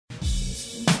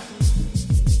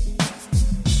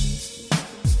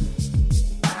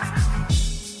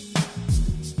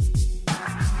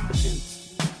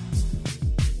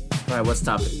right, what's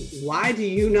topic? Why do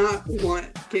you not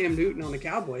want Cam Newton on the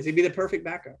Cowboys? He'd be the perfect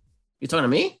backup. You talking to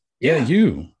me? Yeah,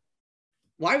 you.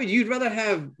 Why would you rather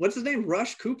have, what's his name?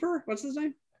 Rush Cooper? What's his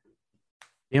name?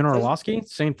 Dan Orlovsky,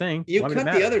 same thing. You cut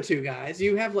the other two guys.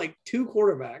 You have like two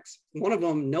quarterbacks. One of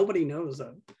them nobody knows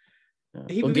of.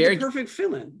 He would be the perfect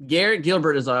fill-in. Garrett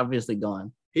Gilbert is obviously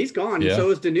gone. He's gone. Yeah. So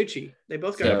is DiNucci. They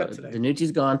both got cut today.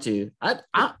 DiNucci's gone too.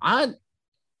 I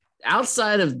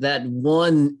outside of that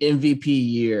one MVP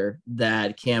year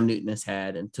that Cam Newton has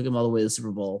had and took him all the way to the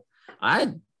Super Bowl,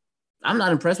 I'm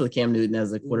not impressed with Cam Newton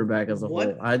as a quarterback as a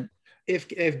whole.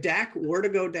 If Dak were to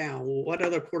go down, what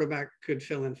other quarterback could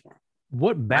fill in for him?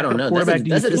 What backup quarterback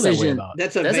that's a decision.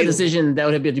 That's a decision that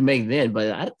would have to make then.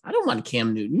 But I don't want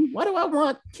Cam Newton. Why do I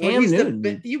want Cam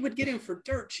Newton? You would get him for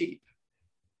dirt cheap.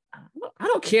 I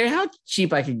don't care how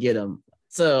cheap I could get him.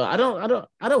 So I don't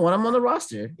want him on the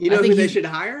roster. You know who they should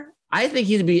hire? I think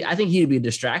he'd be a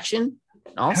distraction.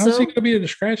 Also, how's he going to be a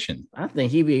distraction? I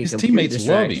think he'd be his teammates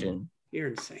love him. You're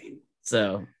insane.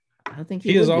 So I think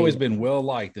he has always been well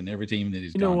liked in every team that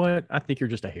he's. You know what? I think you're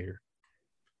just a hater.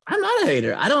 I'm not a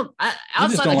hater. I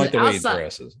just don't like the way he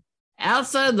dresses.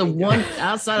 Outside of the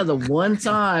one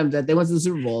time that they went to the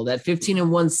Super Bowl, that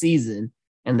 15-1 season,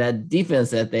 and that defense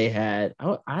that they had,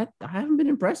 I haven't been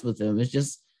impressed with them. It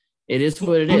is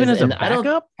what it is. Even as a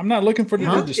backup, I'm not looking for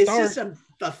him to start. It's just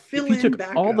a fill-in if you took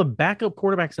backup. all the backup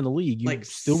quarterbacks in the league, you like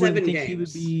still wouldn't think he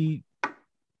would be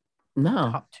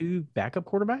top 2 backup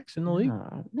quarterbacks in the league.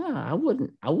 No, I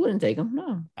wouldn't take him.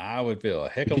 No, I would feel a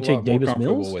heck of a lot more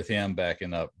comfortable with him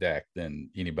backing up Dak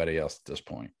than anybody else at this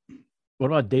point. What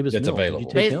about Davis Mills? Available.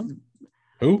 Would you take him?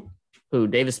 Who?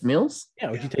 Davis Mills?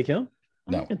 Yeah, would you take him?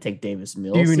 I'm not gonna take Davis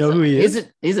Mills. Do you know who he is?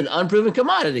 He's an unproven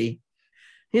commodity.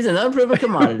 He's an unproven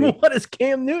commodity. What is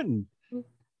Cam Newton?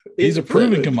 He's a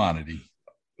proven commodity.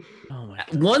 Oh my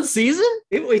God. One season?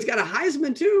 He's got a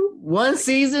Heisman too. One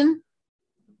season?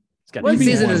 One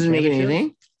season doesn't make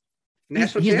anything.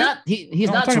 He's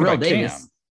not Terrell Davis. Cam.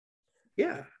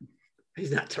 Yeah.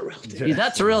 He's not Terrell Davis. He's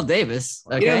not Terrell Davis.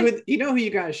 Okay. You know who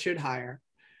you guys should hire?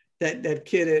 That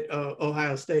kid at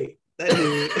Ohio State.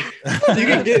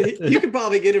 That dude, you could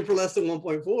probably get him for less than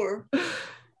 1.4.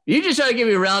 You just trying to get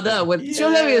me riled up. She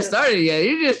haven't even started yet.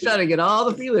 You're just trying to get all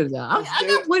the feelers out. I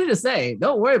got plenty to say.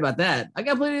 Don't worry about that. I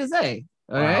got plenty to say.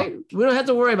 All right. We don't have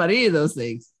to worry about any of those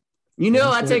things. You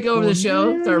know, I take over the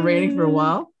show, start raining for a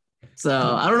while. So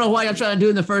I don't know why you're trying to do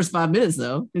it in the first 5 minutes,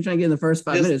 though. You're trying to get in the first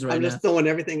 5 minutes right now. I'm just throwing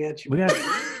everything at you.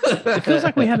 It feels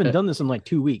like we haven't done this in like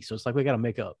 2 weeks. So it's like we got to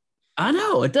make up. I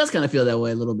know. It does kind of feel that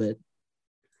way a little bit.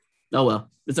 Oh,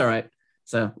 well, it's all right.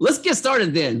 So let's get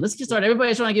started then. Let's get started.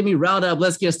 Everybody's trying to get me riled up.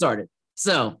 Let's get started.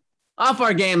 So off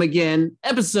our game again,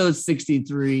 episode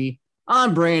 63.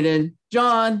 I'm Brandon.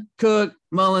 John, Cook,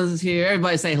 Mullins is here.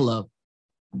 Everybody say hello.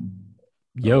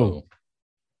 Yo.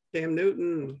 Cam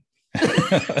Newton.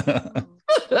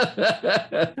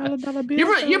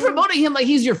 You're promoting him like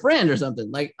he's your friend or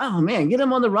something. Like, oh man, get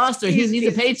him on the roster. He's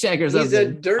a paycheck or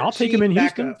something. I'll take him in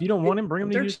Houston. If you don't want him, bring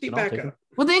him to Houston.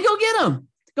 Well, then go get him.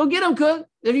 Go get him, Cook.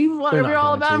 If you're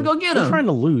all about him, go get him. We're trying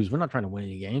to lose. We're not trying to win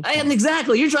any games.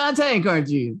 Exactly. You're trying to tank, aren't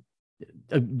you?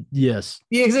 Yes.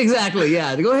 Yes, exactly.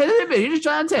 Yeah. Go ahead and admit it. You're just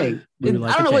trying to tank. I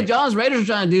don't know what John's Raiders are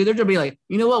trying to do. They're going to be like,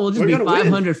 you know what? We'll just be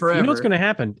 500 forever. You know what's going to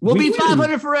happen? We'll be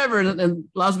 500 forever in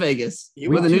Las Vegas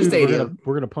with a new stadium.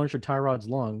 We're going to puncture Tyrod's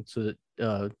lung so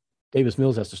that Davis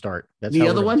Mills has to start. That's the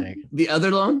other one? Tank. The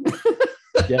other lung?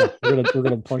 Yeah. We're going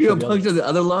to puncture You're going to puncture the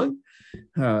other lung?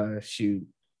 Shoot.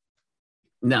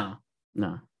 No.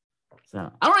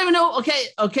 So I don't even know.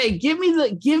 Okay. Give me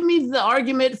the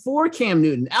argument for Cam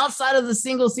Newton outside of the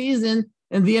single season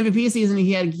and the MVP season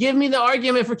he had. Give me the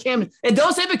argument for Cam Newton. And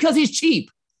don't say because he's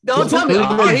cheap. Don't tell me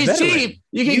he's cheap.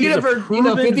 You can get it for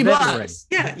 $50.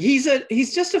 Yeah,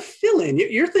 he's just a fill-in.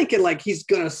 You're thinking like he's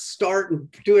gonna start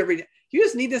and do everything. You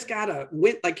just need this guy to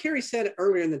win. Like Kerry said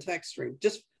earlier in the text stream,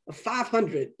 just a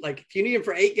 500. Like if you need him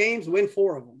for 8 games, win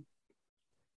 4 of them,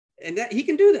 and that he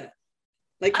can do that.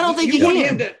 Like I don't think you want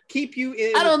him to keep you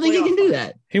in. I don't think he can do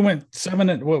that. He went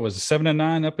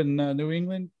 7-9 up in New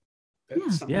England.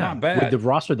 That's not bad. With the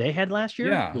roster they had last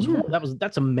year,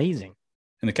 that's amazing.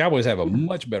 And the Cowboys have a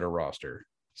much better roster,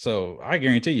 so I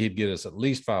guarantee you he'd get us at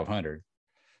least 500.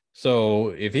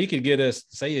 So if he could get us,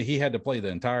 say he had to play the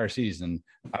entire season,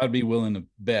 I'd be willing to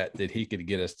bet that he could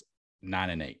get us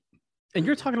 9-8. And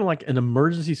you're talking like an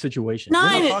emergency situation.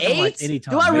 9-8? Like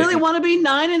do I really want to be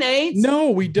 9-8? No,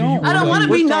 we don't. I don't want to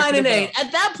be 9-8.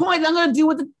 At that point, I'm going to do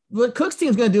what Cook's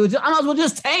team's going to do. I might as well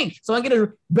just tank so I get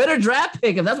a better draft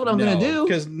pick if that's what I'm going to do.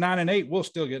 Because 9-8, we'll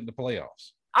still get in the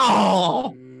playoffs.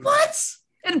 Oh, what?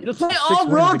 and play all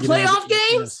road playoff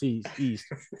games? East.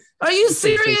 Are you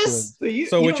serious?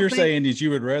 So what you're saying is you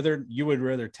would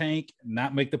rather tank,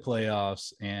 not make the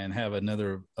playoffs, and have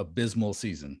another abysmal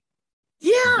season.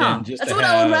 Yeah, that's what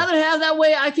I would rather have. That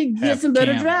way I can get some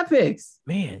better draft picks.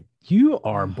 Man, you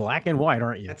are black and white,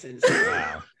 aren't you? That's insane.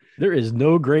 Wow. There is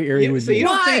no gray area with so you you.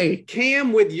 don't think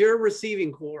Cam with your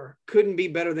receiving core couldn't be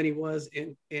better than he was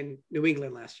in New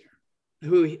England last year?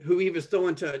 Who he was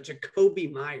throwing to Jacoby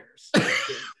Myers.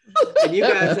 And you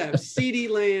guys have CeeDee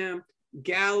Lamb,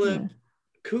 Gallup,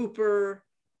 Cooper.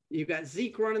 You got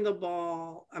Zeke running the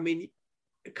ball. I mean,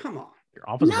 come on. Your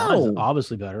offensive line is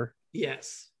obviously better.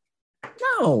 Yes.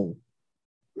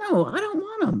 No, I don't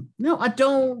want him. No, I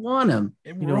don't want him.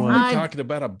 And we're only talking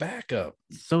about a backup.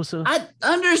 Sosa. I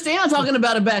understand I'm talking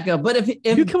about a backup, but if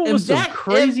you come up with some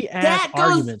crazy ass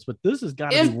arguments, but this has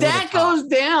got to be if that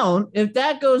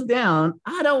goes down,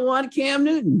 I don't want Cam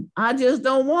Newton. I just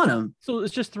don't want him. So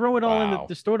let's just throw it all in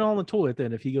just throw it all in the toilet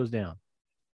then if he goes down.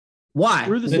 Why?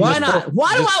 Why not?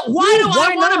 Why do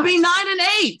I want to be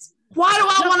 9-8? Why do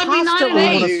I want to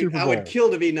be 9-8? I would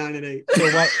kill to be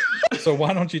 9-8. So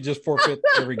why don't you just forfeit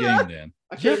every game then?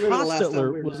 Jeff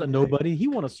Hostetler was a nobody. He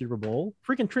won a Super Bowl.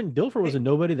 Freaking Trent Dilfer was a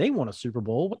nobody. They won a Super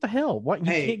Bowl. What the hell? What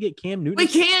you can't get Cam Newton? We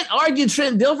can't argue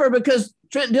Trent Dilfer because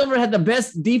Trent Dilfer had the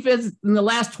best defense in the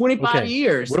last 25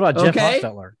 years. What about Jeff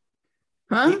Hostetler?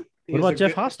 Huh? What about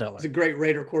Jeff Hostetler? He's a great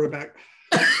Raider quarterback.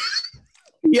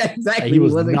 Yeah, exactly. He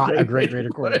was not a great Raider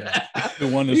quarterback. Who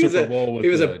won the Super Bowl with he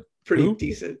was a pretty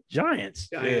decent Giants.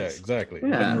 Yeah, exactly.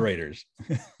 Yeah. And the Raiders.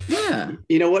 Yeah.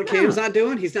 You know what Cam's not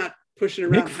doing? He's not pushing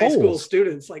around high school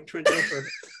students like Trent Dilfer.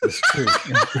 That's true.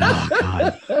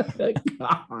 Oh,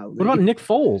 God. What about Nick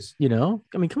Foles? You know,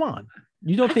 I mean, come on.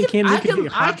 You don't think Cam Newton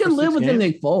I can live with the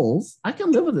Nick Foles. I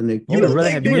can live with the Nick Foles. You would rather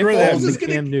have Nick Foles than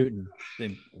Cam Newton.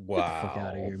 Wow. Get the fuck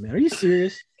out of here, man. Are you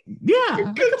serious? Yeah,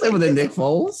 I can live with the Nick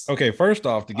Foles. Okay, first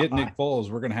off, to get Nick Foles,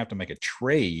 we're going to have to make a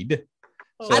trade.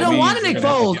 So I don't want a Nick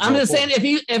Foles. I'm just saying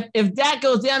if Dak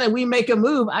goes down and we make a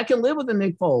move, I can live with a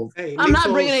Nick Foles. Hey, I'm not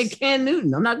bringing in Cam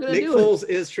Newton. I'm not going to do it. Nick Foles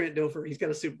is Trent Dilfer. He's got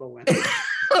a Super Bowl win. I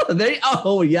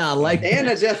like and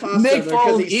that. A Jeff Hostetler. Nick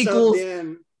Foles equals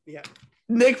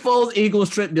Nick Foles equals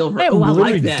Trent Dilfer. I'm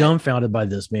literally dumbfounded by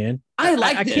this, man. I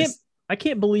like this. I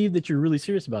can't believe that you're really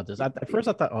serious about this. At first,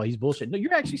 I thought, oh, he's bullshit. No,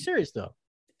 you're actually serious though.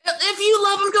 If you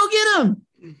love him, go get him.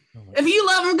 If you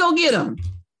love him, go get him.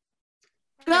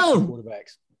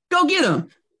 Go get him.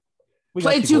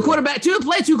 Play two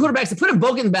quarterbacks and put them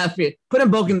both in the backfield. Put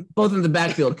them both in the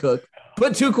backfield, Cook.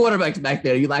 Put two quarterbacks back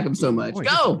there. You like them so much.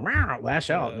 Go. Lash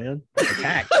out, man.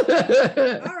 Attack.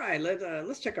 All right,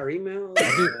 let's check our email.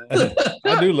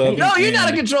 I do love. No, you're not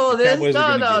in control of this.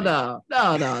 No.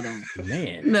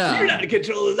 Man, no, you're not in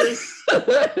control of this. You're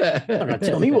not gonna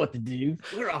tell me what to do.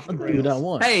 We're off the rails. Do what I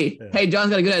want. Hey,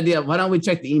 John's got a good idea. Why don't we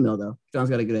check the email though? John's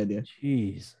got a good idea.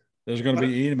 Jeez. There's going to be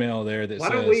an email there that why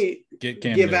says, don't we get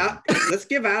Cam give out? Let's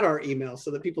give out our email so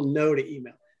that people know to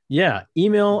email. Yeah,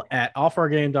 email at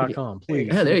offourgame.com, please.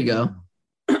 Yeah, there you go.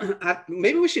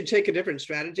 Maybe we should take a different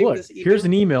strategy with this email. Here's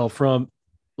an email from,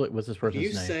 what's this person's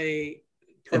name? You say,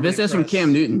 if this is from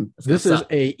Cam Newton. This is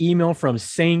an email from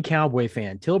Sane Cowboy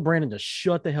fan. Tell Brandon to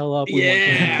shut the hell up.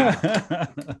 Yeah.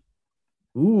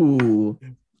 Ooh.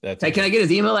 Hey, can I get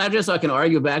his email address so I can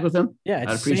argue back with him?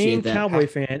 Yeah, it's Sane Cowboy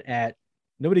fan at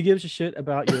nobody gives a shit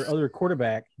about your other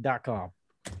quarterback.com.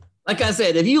 Like I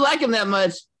said, if you like him that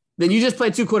much, then you just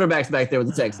play two quarterbacks back there with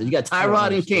the Texans. You got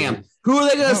Tyrod and Cam. Who are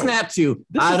they going to snap to?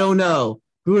 I don't know.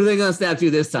 Who are they going to snap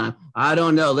to this time? I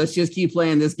don't know. Let's just keep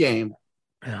playing this game.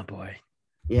 Oh, boy.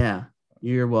 Yeah.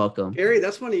 You're welcome. Gary,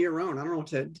 that's one of your own. I don't know what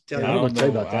to tell you. I don't know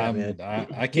about that, man.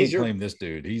 I can't blame this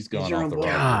dude. He's gone off the road.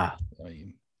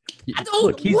 I don't,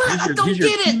 Look, he's your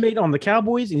teammate on the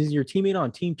Cowboys, and he's your teammate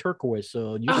on Team Turquoise.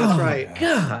 So that's right.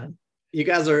 God, you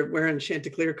guys are wearing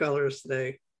Chanticleer colors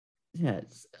today.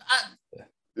 Yes.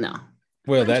 No.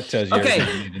 Well, that tells you. Okay.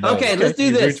 Okay. Let's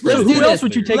do this. Who else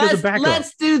would you take as a backup?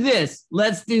 Let's do this.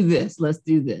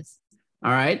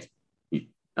 All right.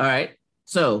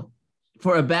 So,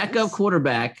 for a backup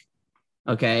quarterback,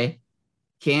 okay,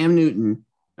 Cam Newton,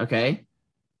 okay,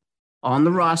 on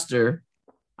the roster.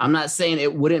 I'm not saying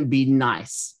it wouldn't be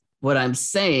nice. What I'm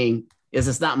saying is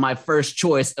it's not my first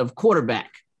choice of quarterback.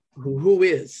 Who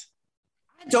is?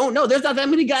 I don't know. There's not that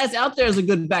many guys out there as a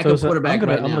good backup quarterback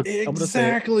right now.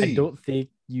 Exactly. I don't think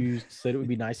you said it would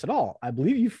be nice at all. I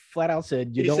believe you flat out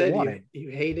said you don't want it.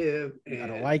 You hate him. I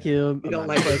don't like him. You don't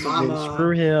like his mama.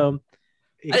 Screw him.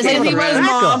 I didn't say anything about his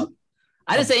mom.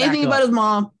 I didn't say anything about his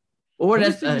mom. Or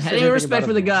had any respect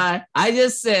for the guy. I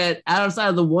just said outside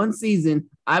of the one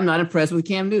season, I'm not impressed with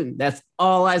Cam Newton. That's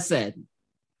all I said.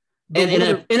 And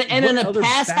in a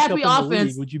pass happy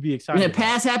offense, would you be excited? In a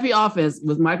pass happy offense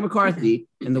with Mike McCarthy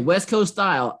in the West Coast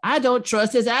style, I don't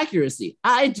trust his accuracy.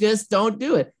 I just don't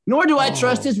do it. Nor do I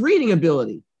trust his reading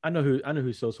ability. I know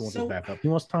who Sosa wants to back up. He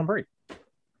wants Tom Brady.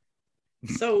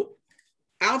 So,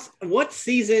 what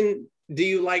season do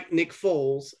you like Nick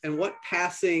Foles, and what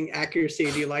passing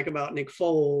accuracy do you like about Nick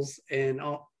Foles? And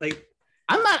all like,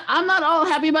 I'm not all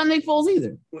happy about Nick Foles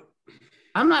either.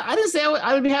 I didn't say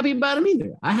I would be happy about him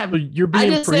either. You're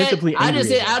being preemptively angry. I just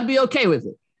said I'd be okay with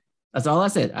it. That's all I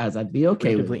said. I'd be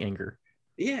okay with it. Anger.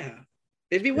 Yeah.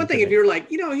 It'd be one thing if you're like,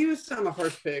 he was on my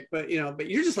first pick, but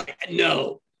you're just like,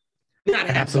 no. Not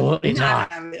absolutely not.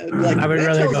 Like, I would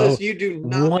rather go you do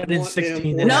not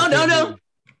 1-16. No.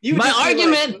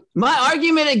 My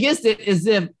argument against it is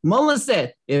if Mullen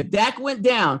said if Dak went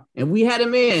down and we had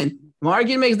him in, my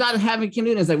argument is not having Cam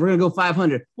Newton. It's like we're gonna go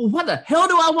 500. Well, what the hell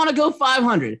do I want to go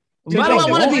 500? Why do I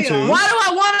want to be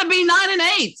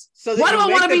 9-8? So why do I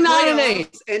want to be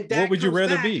 9-8? What would you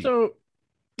rather be? So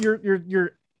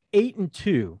you're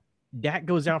 8-2. Dak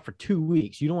goes out for 2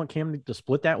 weeks. You don't want Cam to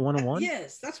split that 1-1?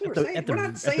 Yes, that's what we're saying. We're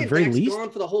not saying very Dak's least, gone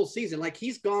for the whole season. Like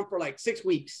he's gone for like 6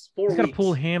 weeks, 4 weeks. He's got to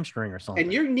pull a hamstring or something.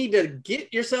 And you need to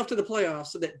get yourself to the playoffs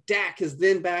so that Dak is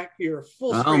then back your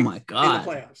full strength oh my God. in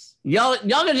the playoffs. Y'all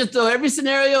can just throw every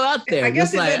scenario out there. I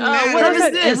guess just it like, matter. what if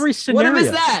it's this? Every scenario. What if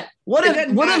it's that? What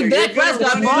if Dak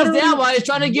Prescott falls down while he's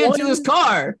trying to get to his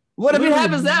car? What if it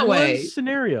happens that way? One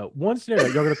scenario.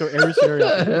 Y'all gonna throw every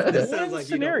scenario. This sounds like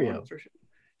scenario. For sure.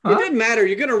 Huh? It didn't matter.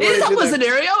 You're gonna run into a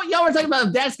scenario. Y'all were talking about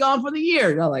if Dak's gone for the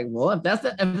year. Y'all like, well, if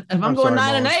I'm going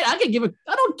 9-8, I can give it.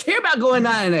 I don't care about going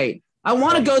 9-8. I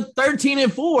want to go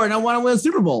 13-4, and I want to win a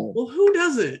Super Bowl. Well, who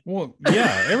doesn't? Well,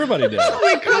 yeah, everybody does. I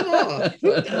mean, come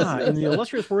on. In the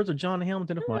illustrious words of John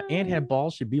Hamilton, if my aunt had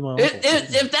balls, she'd be my uncle.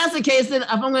 If that's the case, then if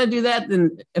I'm going to do that,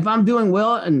 then if I'm doing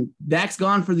well and Dak's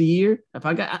gone for the year, then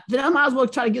I might as well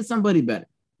try to get somebody better.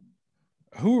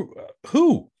 Who?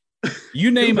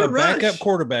 You name a backup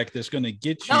quarterback that's going to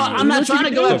get you. No, I'm not trying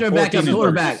to go after a backup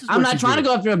quarterback. I'm not trying to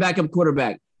go after a backup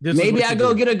quarterback. Maybe I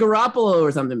go get a Garoppolo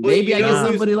or something. Well, maybe I get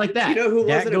somebody like that. You know who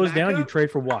Dak goes down, you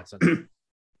trade for Watson.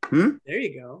 There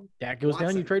you go. Dak goes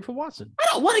down, you trade for Watson. I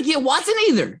don't want to get Watson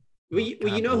either. Well,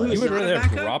 you know who's you would not rather a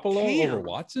have backup? Garoppolo Cam. over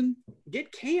Watson?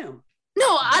 Get Cam. No,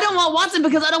 I don't want Watson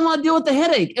because I don't want to deal with the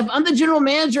headache. If I'm the general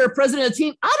manager or president of the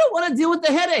team, I don't want to deal with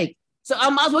the headache. So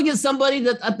I might as well get somebody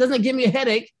that doesn't give me a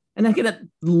headache and I get a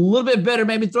little bit better,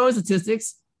 maybe throwing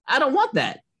statistics. I don't want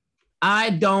that. I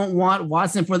don't want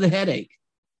Watson for the headache.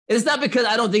 It's not because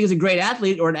I don't think he's a great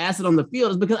athlete or an asset on the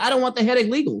field. It's because I don't want the headache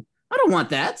legal. I don't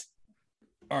want that.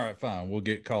 All right, fine. We'll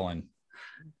get Colin.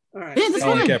 All right. Yeah, that's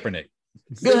Colin fine. Kaepernick.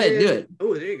 Go ahead, do it.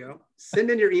 Oh, there you go.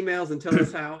 Send in your emails and tell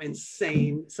us how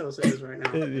insane Sosa is right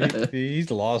now.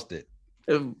 He's lost it.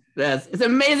 It's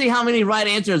amazing how many right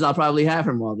answers I'll probably have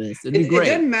from all this. It'd be great.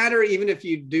 It doesn't matter even if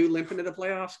you do limp into the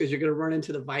playoffs because you're going to run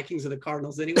into the Vikings or the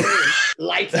Cardinals anyway. And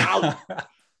lights out.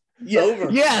 Over.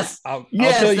 Yes. I'll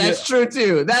that's true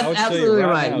too. That's absolutely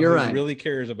right. You're right. Really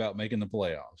cares about making the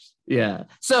playoffs. Yeah.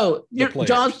 So to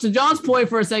John's point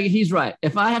for a second, he's right.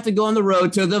 If I have to go on the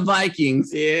road to the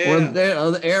Vikings or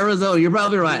Arizona, you're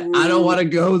probably right. I don't want to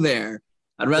go there.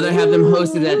 I'd rather have them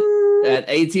hosted at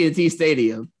AT&T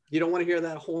Stadium. You don't want to hear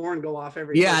that horn go off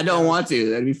every. Yeah, I don't want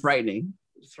to. That'd be frightening.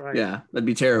 That's right. Yeah, that'd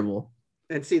be terrible.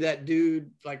 And see that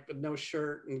dude like with no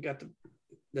shirt and got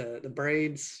the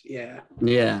braids. Yeah.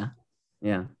 Yeah.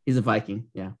 He's a Viking.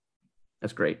 Yeah.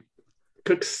 That's great.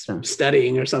 Cook's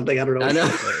studying or something. I don't know. I know.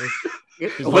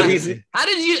 How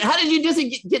did you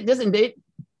get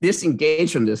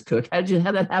disengaged from this, Cook? How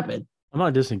that happen? I'm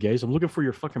not disengaged. I'm looking for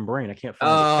your fucking brain. I can't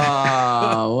find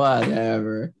it.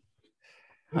 Whatever.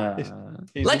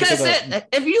 Like I said,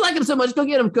 if you like him so much, go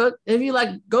get him, Cook. If you like,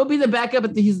 go be the backup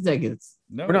at the Houston Texans.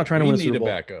 No, we're not trying to win a Super Bowl.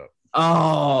 Backup.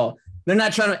 Oh, they're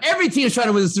not trying to. Every team's trying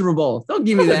to win the Super Bowl. Don't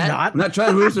give me that. I'm not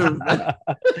trying to win a Super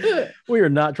Bowl. We are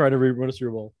not trying to win a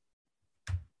Super Bowl.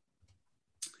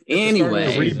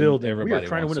 Anyway, rebuild. We are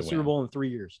trying to win a Super Bowl in 3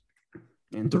 years.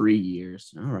 In 3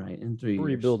 years. All right. In 3 years.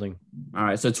 Rebuilding. All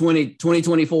right. So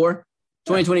 2024,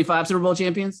 2025 Super Bowl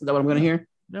champions. Is that what I'm going to hear?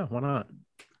 No, why not?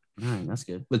 All right. That's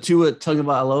good. But Tua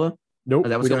Tagovailoa? Nope. Is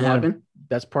that what's going to happen?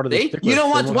 That's part of the You don't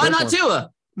want, why not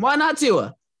Tua? Why not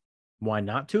Tua? Why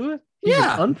not Tua? He's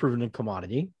an unproven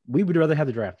commodity. We would rather have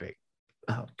the draft pick.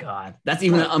 Oh, God. That's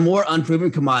even a more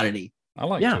unproven commodity. I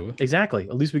like Tua. Exactly.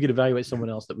 At least we could evaluate someone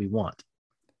else that we want.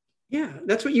 Yeah,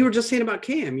 that's what you were just saying about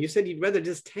Cam. You said you'd rather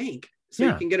just tank so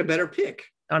you can get a better pick.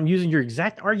 I'm using your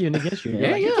exact argument against you.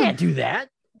 You can't do that.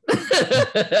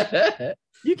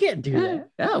 You can't do that.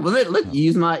 Yeah, well, look, you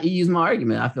use my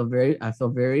argument. I feel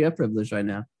very privileged right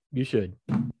now. You should.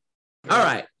 All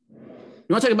right.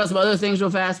 You want to talk about some other things real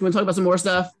fast? You want to talk about some more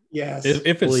stuff? Yes. If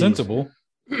it's Please. sensible.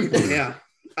 Yeah.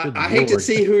 Good I hate to Lord.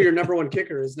 see who your number one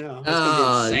kicker is now. That's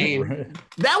gonna be insane. Right.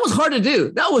 That was hard to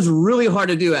do. That was really hard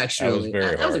to do, actually. That was very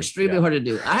That was hard, extremely yeah. hard to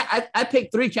do. I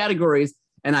picked 3 categories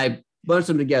and I bunched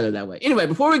them together that way. Anyway,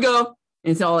 before we go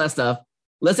into all that stuff,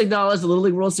 let's acknowledge the Little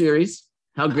League World Series,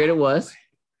 how great it was.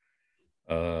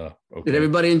 Okay. Did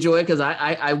everybody enjoy it? Because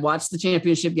I watched the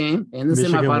championship game and the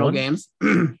Michigan semifinal won. games.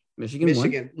 Michigan won.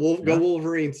 Michigan. Go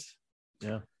Wolverines.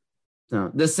 So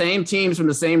the same teams from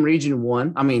the same region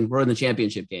won. I mean, we're in the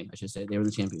championship game, I should say. They were in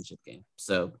the championship game.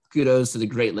 So kudos to the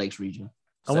Great Lakes region.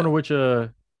 I wonder what kind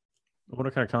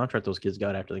of contract those kids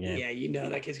got after the game. Yeah, you know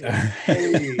that kid's gonna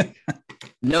be paid.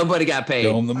 Nobody got paid.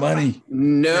 Show them the money.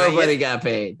 Nobody got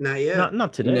paid. Not yet.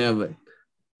 Not today.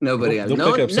 Nobody They'll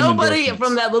got pick up some nobody endorsements.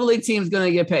 from that Little League team is going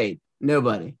to get paid.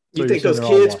 Nobody. You So think you're those saying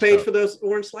they're all kids washed paid up. for those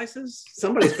orange slices?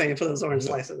 Somebody's paying for those orange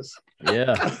slices.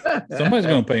 Yeah. Somebody's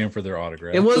going to pay them for their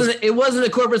autograph. It wasn't a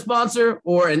corporate sponsor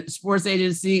or a sports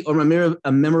agency or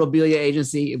a memorabilia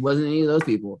agency. It wasn't any of those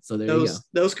people. So there you go.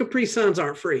 Those Capri Suns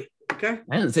aren't free. Okay.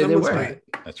 I didn't say Someone's they were. paying.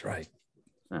 That's right.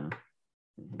 So,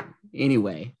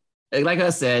 anyway, like I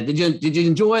said, did you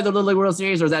enjoy the Little League World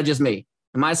Series or is that just me?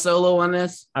 Am I solo on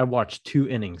this? I watched 2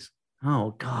 innings.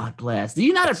 Oh, God bless. Do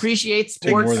you not appreciate Take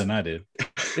sports? more than I did.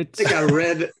 I think I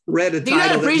read a Do you not title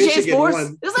that appreciate Michigan sports?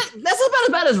 won. It's like that's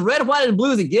about as red, white, and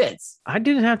blue as it gets. I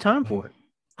didn't have time for it.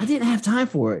 I didn't have time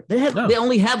for it. No. They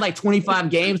only had like 25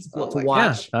 games to Oh my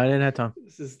watch. Yeah, I didn't have time.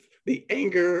 This is the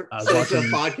anger I was Sosa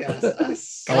watching-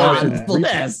 podcast. God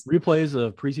bless. Replays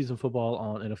of preseason football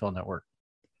on NFL Network.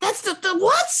 That's the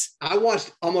what? I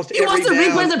watched almost You every watched the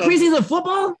down replays of preseason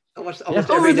football? I watched almost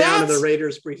Yeah. every Over down of that? the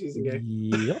Raiders preseason game.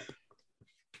 Yep.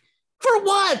 For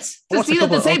what? To watched a see that couple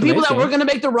the of same Ultimate people that were games. going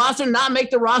to make the roster not make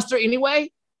the roster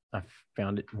anyway? I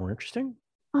found it more interesting.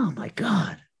 Oh my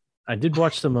God. I did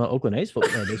watch some Oakland A's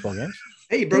baseball games.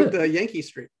 Hey, you broke the Yankee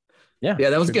streak. Yeah.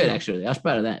 Yeah, that was sure good did. actually. I was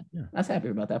proud of that. Yeah. I was happy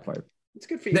about that part. It's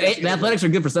good for you. The Athletics are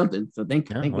good for something. So thank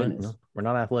Yeah, well, goodness. no, we're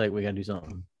not athletic. We got to do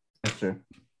something. That's true.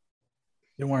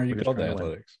 Then why are you We're just called the trying to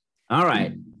win. Athletics? All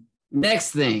right.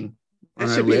 Next thing. That on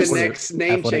should our be list. the next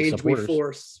name Athletic change supporters. we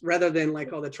force, rather than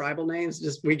like all the tribal names.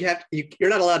 Just you're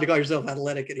not allowed to call yourself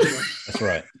athletic anymore. That's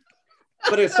right.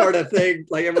 But it started a thing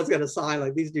like everyone's gonna sign.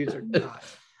 Like these dudes are not.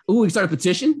 Ooh, we start a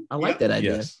petition. I like Yep. that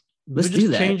idea. Yes. Let's We do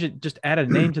just that. change it. Just add a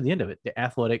name to the end of it. The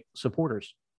athletic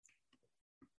supporters.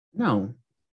 No,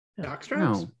 Doc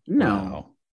straps. no. Wow.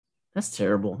 That's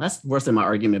terrible. That's worse than my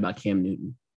argument about Cam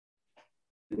Newton.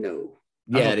 No.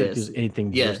 I Yeah, don't it think is. there's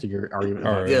anything Yeah. worse to your argument.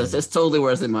 All about right. it. Yes, it's totally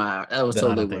worse than my. That was Then I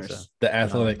totally don't think worse. so. The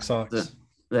athletic socks.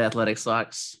 The athletic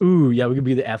socks. Ooh, yeah, we could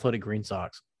be the athletic green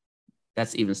socks.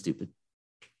 That's even stupid.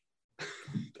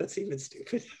 That's even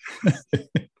stupid.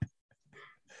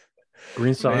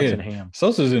 Green socks Man. and ham.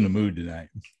 Sosa's in the mood tonight.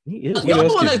 He is. Y'all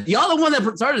else the one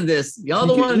that started this. Y'all the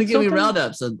Did you one to eat get me something? riled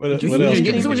up. So What you're else getting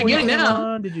did this is what you you're eat? getting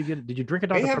now. Did you drink a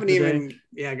They Dr. haven't Pepper today?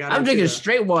 even. Got I'm into drinking the-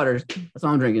 straight water. That's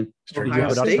all I'm drinking. Did you Ohio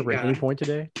have a Dr. State Pepper at guy. any point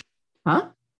today? Huh?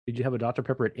 Did you have a Dr.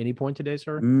 Pepper at any point today,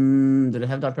 sir? Did I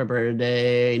have Dr. Pepper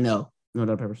today? No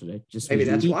Dr. Pepper today. Just Maybe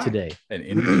sweet that's tea. Eat why. today. An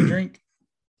energy drink?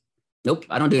 Nope.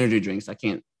 I don't do energy drinks. I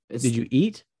can't. Did you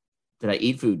eat? Did I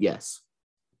eat food? Yes.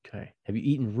 Okay. Have you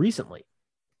eaten recently?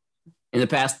 In the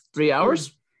past 3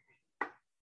 hours?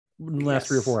 In the last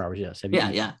 3 or 4 hours, yes. Have you Yeah,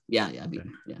 eaten? yeah. I've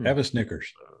eaten, yeah. Have a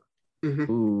Snickers. Mhm.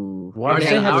 Ooh. Well, I already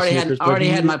say had, have a already had, Snickers, but already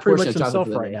he- had my he's pretty portion much of chocolate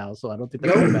himself right today. now, so I don't think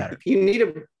that's gonna matter. You need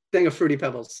a thing of Fruity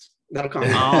Pebbles. That'll calm you.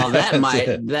 Oh, that That's might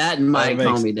it. calm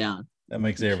makes- me down. That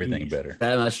makes everything Jeez. better.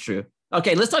 That's true.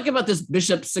 Okay, let's talk about this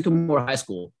Bishop Sycamore High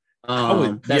School.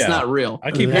 That's yeah. not real.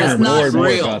 I keep That's hearing not more and more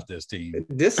real. about this team.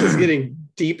 This is getting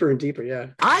deeper and deeper. Yeah.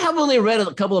 I have only read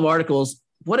a couple of articles.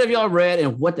 What have y'all read,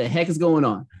 and what the heck is going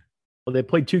on? Well, they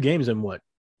played 2 games in what?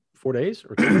 4 days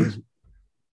or 2 days? And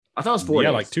I thought it was 4 Yeah,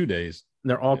 days. like 2 days.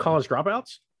 they're all college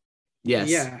dropouts? Yes.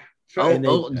 Yeah.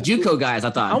 Oh, they- JUCO guys.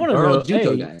 I thought. I wanna Or know,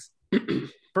 JUCO hey, guys.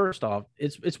 First off,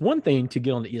 it's one thing to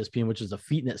get on the ESPN, which is a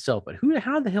feat in itself, but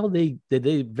how the hell did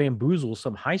they bamboozle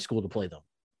some high school to play them?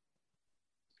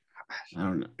 I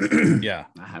don't know. Yeah.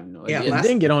 I have no Yeah, idea. And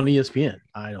then get on ESPN.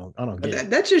 I don't But get it.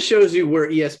 that just shows you where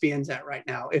ESPN's at right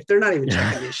now. If they're not even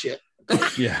checking this shit.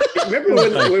 Yeah. Remember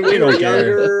when Like, we they were don't care.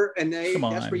 younger and Come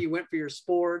that's on. where you went for your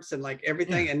sports and like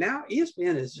everything. And now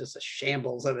ESPN is just a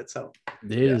shambles of itself.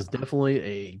 It is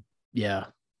definitely Yeah.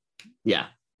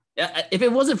 If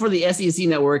it wasn't for the SEC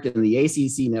network and the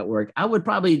ACC network, I would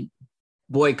probably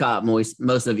boycott most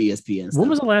of ESPN. When stuff.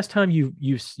 was the last time you've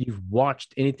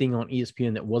watched anything on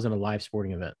ESPN that wasn't a live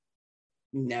sporting event?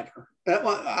 Never.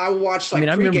 I watched like I mean,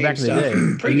 I remember pregame back in the stuff. day, I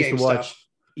used Pregame to watch stuff.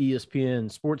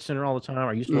 ESPN Sports Center all the time.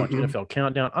 I used to watch NFL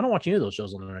Countdown. I don't watch any of those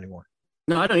shows on there anymore.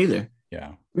 No, I don't either.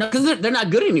 Yeah. No, because they're not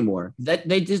good anymore. That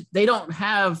they don't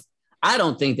have. I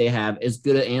don't think they have as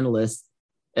good an analyst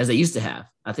as they used to have.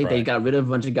 I think they got rid of a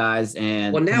bunch of guys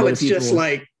and. Well, now it's just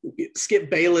like Skip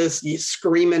Bayless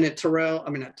screaming at Terrell. I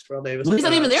mean, not Terrell Davis. He's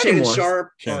not even there Shannon anymore.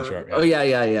 Sharp. Shannon Sharp, Oh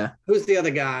yeah. Who's the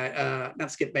other guy?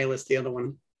 Not Skip Bayless. The other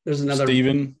one. There's another.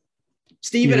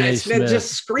 Stephen A. Smith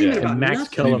just screaming about Max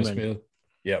nothing. Kellerman.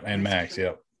 Yep, and Max.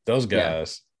 Yep, those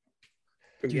guys.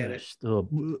 Forget it. Still,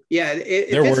 Yeah,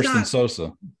 they're worse than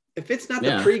Sosa. If it's not the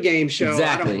pregame show,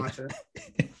 exactly. I don't watch it.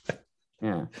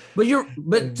 Yeah,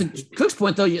 but to Cook's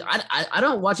point though, I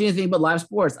don't watch anything but live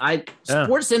sports.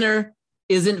 Sports Center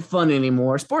isn't fun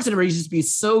anymore. Sports Center used to be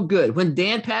so good when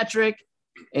Dan Patrick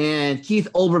and Keith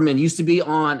Olbermann used to be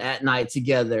on at night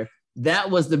together. That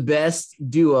was the best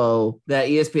duo that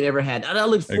ESPN ever had. And I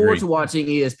look forward to watching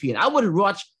ESPN. I would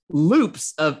watch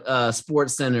loops of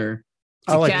Sports Center.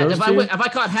 I like those if I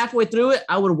caught halfway through it,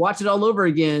 I would watch it all over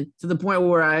again to the point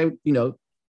where I,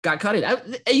 got cut in.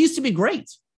 It used to be great.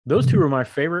 Those two were my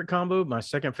favorite combo. My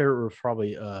second favorite was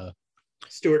probably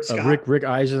Stuart Scott, Rick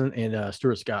Eisen, and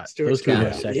Stuart Scott. Those two were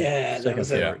my second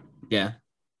favorite. Yeah.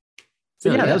 So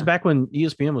that was back when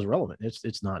ESPN was relevant.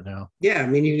 It's not now. Yeah, I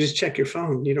mean, you just check your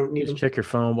phone. You don't need to check your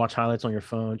phone, watch highlights on your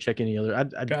phone, check any other.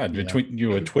 Between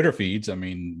you and Twitter feeds, I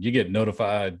mean, you get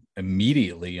notified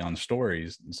immediately on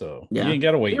stories, so you ain't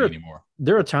got to wait anymore.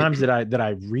 There are times that I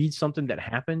read something that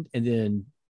happened, and then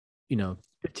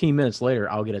 15 minutes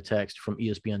later, I'll get a text from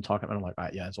ESPN talking. And I'm like,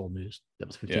 yeah, it's old news. That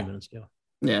was 15 minutes ago.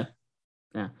 Yeah.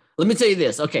 Let me tell you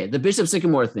this. Okay, the Bishop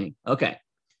Sycamore thing. Okay.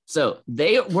 So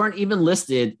they weren't even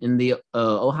listed in the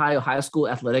Ohio High School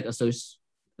Athletic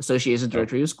Association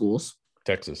Directory of Schools.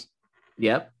 Texas.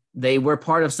 Yep. They were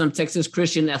part of some Texas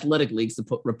Christian athletic leagues,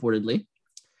 reportedly.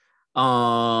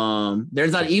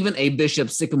 There's not even a Bishop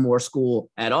Sycamore school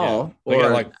at all. They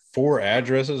got like 4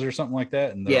 addresses or something like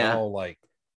that. And they're all like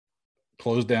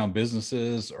closed down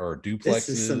businesses or duplexes. This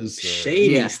is some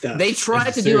shady stuff. They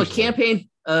tried to do a campaign,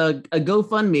 a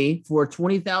GoFundMe for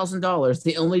 $20,000.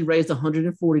 They only raised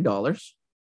 $140.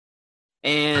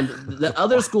 And the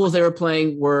other schools they were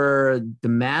playing were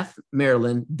DeMath,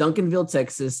 Maryland, Duncanville,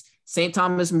 Texas, St.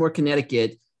 Thomas More,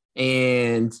 Connecticut,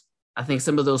 and I think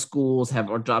some of those schools have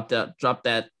dropped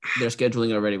that their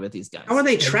scheduling already with these guys. How are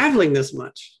they traveling this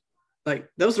much? Like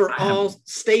those are all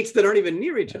states that aren't even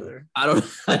near each other. I don't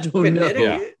know.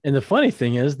 Yeah. And the funny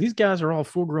thing is, these guys are all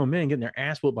full-grown men getting their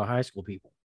ass whooped by high school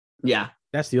people. Yeah,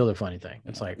 that's the other funny thing.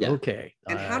 It's like, okay.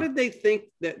 And how did they think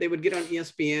that they would get on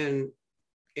ESPN,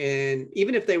 and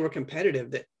even if they were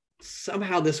competitive, that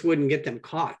somehow this wouldn't get them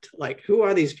caught? Like, who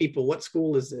are these people? What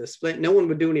school is this? But no one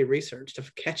would do any research to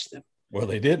catch them. Well,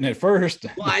 they didn't at first.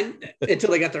 Until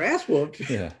they got their ass whooped.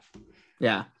 Yeah.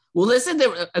 Well, listen,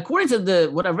 according to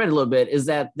what I've read a little bit, is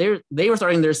that they were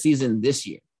starting their season this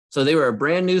year. So they were a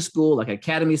brand new school, like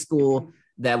academy school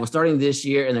that was starting this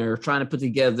year, and they were trying to put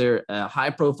together a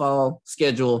high-profile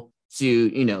schedule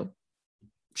to,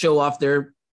 show off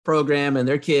their program and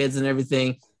their kids and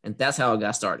everything. And that's how it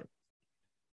got started.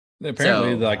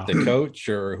 Apparently, the coach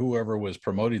or whoever was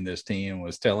promoting this team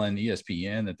was telling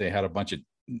ESPN that they had a bunch of,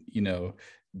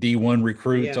 D1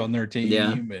 recruits on their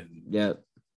team.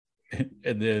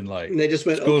 And then and they just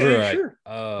went, schools okay, sure.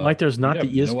 Like there's not the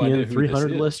ESPN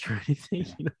 300 list or anything.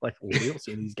 We don't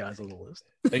see these guys on the list.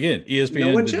 Again,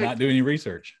 ESPN did not do any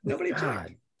research. Nobody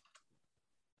checked.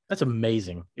 That's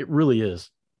amazing. It really is.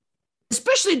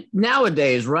 Especially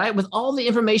nowadays, right? With all the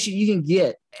information you can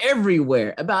get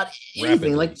everywhere about anything.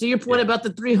 Rapidly. Like to your point about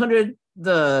the 300,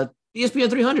 the ESPN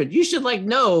 300, you should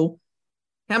know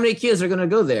how many kids are going to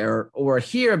go there or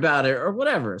hear about it or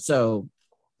whatever. So,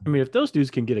 I mean, if those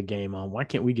dudes can get a game on, why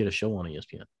can't we get a show on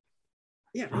ESPN?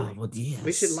 Yeah, really.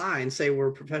 We should lie and say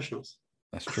we're professionals.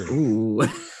 That's true. Ooh.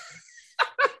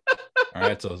 All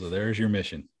right, so there's your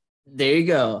mission. There you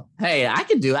go. Hey, I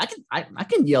can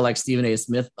yell like Stephen A.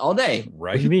 Smith all day.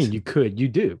 Right? What do you mean? You could. You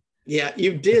do. Yeah,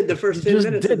 you did the first 10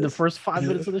 minutes. Did the first 5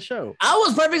 minutes of the show. I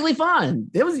was perfectly fine.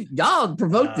 It was y'all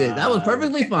provoked it. I was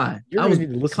perfectly fine. I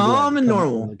was calm and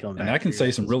normal. And I can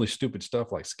say some really stupid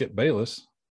stuff like Skip Bayless.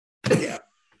 Yeah.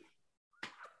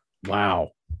 Wow.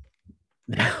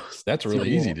 That's really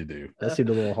easy to do. That seemed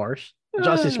a little harsh.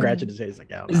 Josh is scratching his head. He's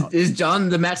like, is John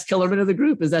the Max Kellerman of the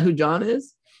group? Is that who John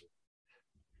is?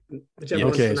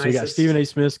 Okay, so you got Stephen A.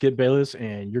 Smith, Skip Bayless,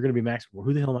 and you're going to be Max. Well,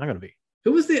 who the hell am I going to be?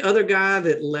 Who was the other guy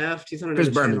that left? He's on another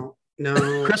channel. No.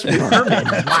 Chris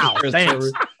Berman. Wow,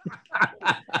 thanks.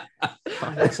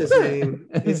 That's his name.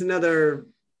 He's another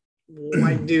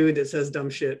white dude that says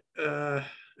dumb shit. I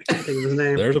can't think of his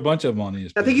name. There's a bunch of them on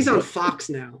these. I think he's on Fox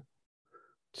now.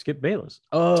 Skip Bayless.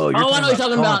 Oh, I know what you're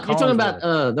talking about. You're talking Collinsworth.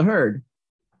 about the Herd.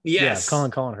 Yes. Yeah,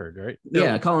 Colin Hurd, right? No,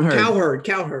 Yeah, Colin Hurd. Cowherd.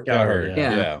 Cowherd.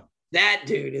 Yeah. Yeah. That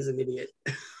dude is an idiot.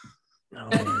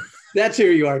 Oh, That's who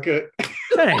you are, Cook.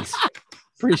 thanks.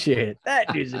 Appreciate it.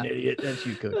 That dude's an idiot. That's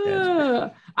you, Cook.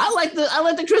 I like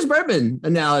the Chris Berman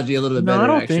analogy a little bit No, better. I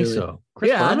don't actually. think so. Chris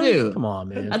Yeah, I Berman? do. Come on,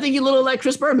 man. I think you a little like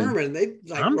Chris Berman. Herman, they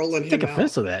like I'm rolling him take out.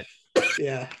 offense to that.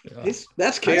 Yeah. Yeah.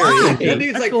 That's scary. Why? That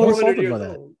dude's I like feel 400 insulted years by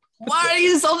that. old. Why are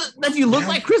you so that you look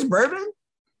like Chris Berman?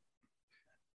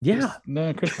 Yeah.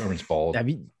 No, Chris Berman's bald. I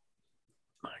mean,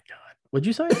 my God. What'd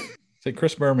you say? Say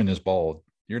Chris Berman is bald.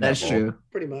 You're not That's bald. true.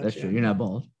 Pretty much. That's yeah. true. You're not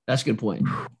bald. That's a good point.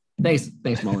 Thanks,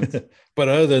 Mullins. But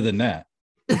other than that,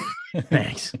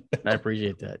 Thanks. I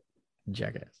appreciate that.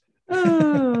 Jackass.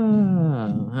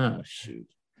 Oh, shoot.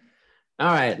 All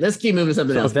right, let's keep moving to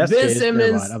something So else. if that's Ben the case, never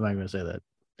Simmons mind. I'm not going to say that.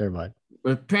 Never mind.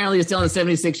 apparently is telling the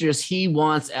 76ers he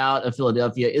wants out of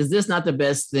Philadelphia. Is this not the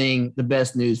best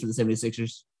news for the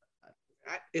 76ers?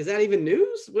 Is that even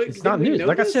news? It's not news.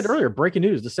 Like I said earlier, breaking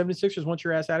news. The 76ers want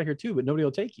your ass out of here too, but nobody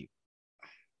will take you.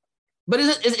 But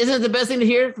isn't it the best thing to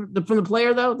hear from the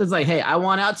player, though? That's like, hey, I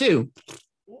want out too.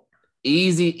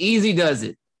 Easy does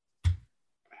it.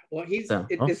 Well, So,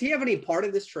 does he have any part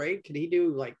of this trade? Can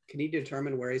he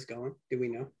determine where he's going? Do we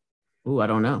know? Ooh, I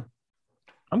don't know.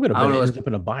 I'm going to I don't bet know. it ends up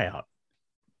in a buyout.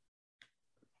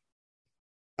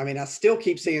 I mean, I still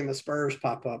keep seeing the Spurs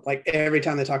pop up. Like every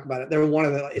time they talk about it, they're one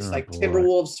of the. It's Oh, like boy.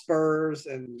 Timberwolves, Spurs,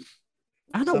 and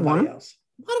I don't somebody want him. else.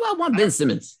 Why do I want Ben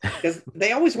Simmons? Because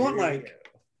they always want like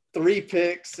 3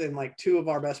 picks and like 2 of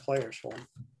our best players for him.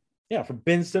 Yeah, for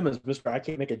Ben Simmons, Mr. I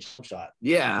can't make a jump shot.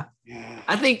 Yeah, Yeah.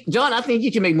 I think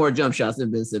you can make more jump shots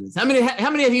than Ben Simmons. How many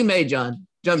have you made, John?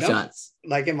 Jump shots?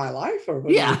 Like in my life, or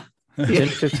what? Yeah, 10,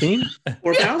 15?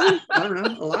 4,000? I don't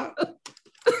know. A lot.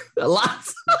 a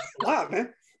lot. A lot,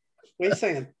 man. What are you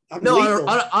saying? I'm No, lethal.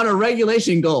 on a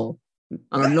regulation goal,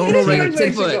 on a It normal is regular 10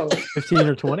 regulation foot. goal. 15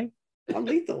 or 20? I'm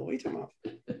lethal. What are you talking about?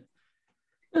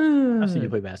 I've seen you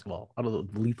play basketball. I don't know.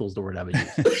 Lethal's the word I would use.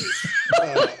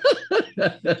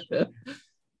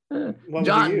 What would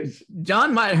you use?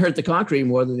 John might hurt the concrete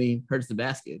more than he hurts the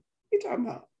basket. What are you talking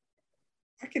about?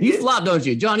 I can You hit. flop, don't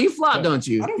you, John? You flop, don't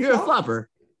you? I don't You're flop. a flopper.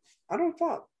 I don't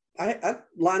flop. I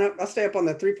line up. I stay up on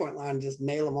the 3-point line and just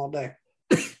nail them all day.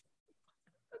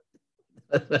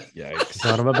 Yikes.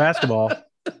 Son of a basketball.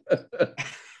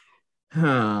 Oh,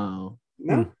 No,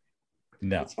 No.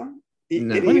 that's fine.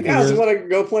 No. Any of Funny you thing guys is- want to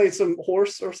go play some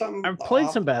horse or something? I've played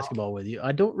some basketball with you.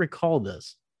 I don't recall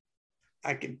this.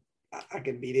 I could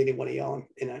beat any one of y'all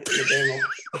in a game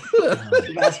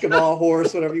of basketball,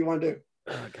 horse, whatever you want to do.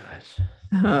 Oh,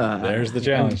 gosh. There's the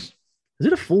challenge. Is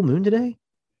it a full moon today?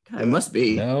 it must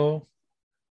be. No.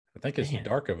 I think it's Man.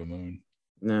 dark of a moon.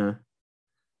 No.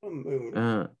 Oh,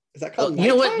 moon. Is that Oh, called? you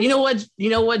know what? nighttime? You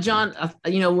know what, John?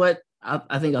 You know what?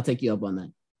 I think I'll take you up on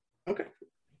that. Okay.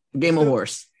 Game of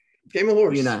horse. Game of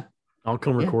horse. You're not. I'll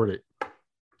come Yeah. record it.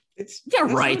 It's Yeah,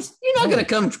 that's right. fine. You're not No. gonna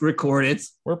come record it.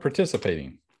 We're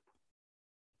participating.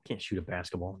 Can't shoot a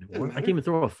basketball anymore. Doesn't I can't even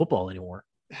throw a football anymore.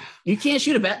 You can't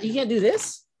shoot a bat. You can't do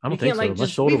this. I don't You think can't, so. like, My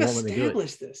just- shoulder We've won't let me do it.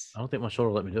 established this. I don't think my shoulder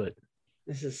will let me do it.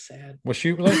 This is sad. Well,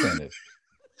 shoot left-handed.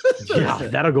 Yeah,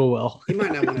 that'll go well. You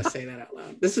might not want to say that out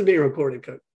loud. This is being recorded,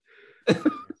 Cook.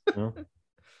 Well,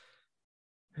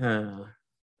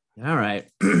 All right.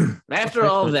 After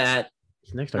all that,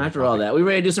 next after all that, we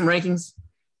ready to do some rankings?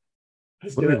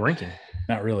 Let's What do are we it. ranking?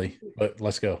 Not really, but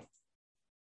let's go.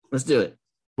 Let's do it.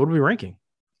 What are we ranking?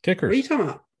 What are you Kickers. talking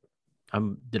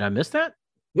about? Did I miss that?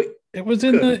 It was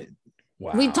in the.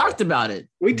 Wow. We talked about it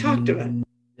We talked about it.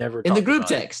 Never in the talked group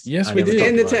about it. text. Yes, I we never did. talked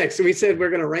In the about it. text, we said we're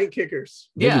going to rank kickers.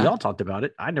 Maybe Yeah. y'all talked about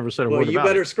it. I never said a Well, word you about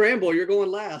better it. scramble. You're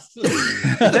going last. Is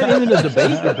that even a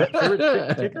debate? Your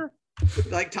favorite kicker?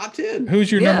 Like top 10.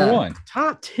 Who's your Yeah. number one?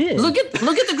 Top 10. Look at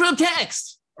the group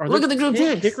text. Are look there at the group 10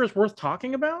 text. kickers worth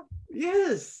talking about?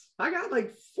 Yes. I got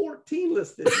like 14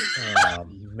 listed. Oh,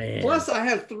 man. Plus, I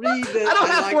have 3 that I don't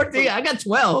have like 14. from- I got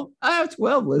 12. I have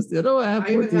 12 listed. I don't have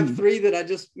I even 14. have 3 that I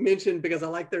just mentioned because I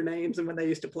like their names and when they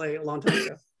used to play a long time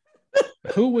ago.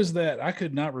 Who was that? I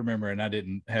could not remember, and I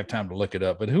didn't have time to look it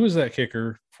up. But who was that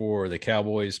kicker for the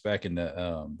Cowboys back in the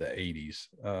 80s?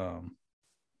 Oh.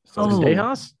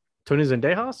 Zendejas? Tony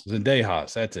Zendejas?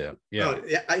 Zendejas. That's it. Yeah, Oh,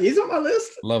 yeah. He's on my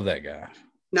list. love that guy.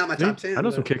 Not my top 10. I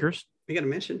know some but kickers. We got to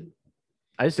mention.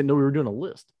 I just didn't know we were doing a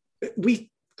list. It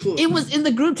was in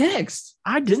the group text.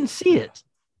 I didn't see it.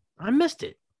 I missed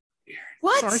it.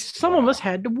 What? Sorry, some of us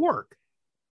had to work.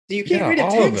 You can't Yeah, read a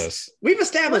all of text. us. We've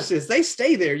established this. They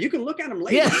stay there. You can look at them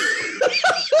later.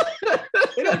 Yeah.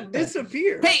 They don't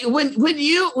disappear. Hey, when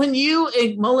you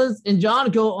and Mullins and John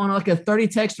go on like a 30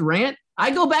 text rant,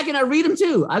 I go back and I read them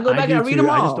too. I go back and I read them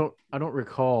all. I don't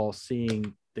recall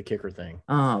seeing the kicker thing.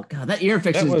 Oh God, that ear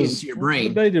infection is getting to your brain.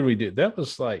 What day did we do? That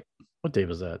was like, What day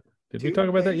was that? did we talk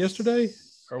about that yesterday?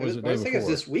 Or was it the day I think it was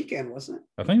before? this weekend, wasn't it?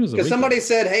 I think it was Because somebody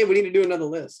said, "Hey, we need to do another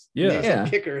list." Yeah. And they said Yeah.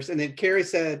 kickers, and then Carrie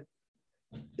said,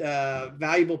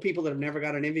 "Valuable people that have never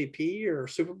got an MVP or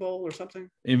Super Bowl or something."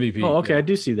 MVP. Oh, okay. yeah. I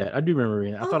do see that. I do remember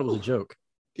reading it. I thought it was a joke.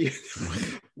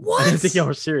 What? I didn't think y'all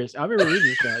were serious. I remember reading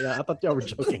this now. Yeah, I thought y'all were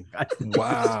joking.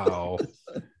 Wow.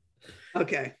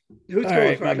 Okay, who's All going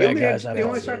right, for my it? bad, guys. I You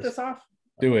want to start apologize. this off?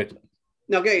 Do it.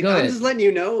 Okay, Go I'm ahead. just letting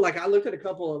you know. Like, I looked at a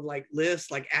couple of like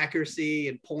lists, like accuracy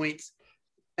and points,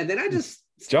 and then I just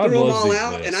John threw them loves all these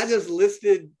out, and I lists. just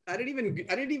listed. I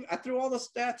threw all the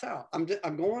stats out. I'm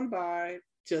going by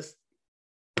just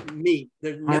me.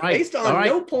 They're All right. based on All right.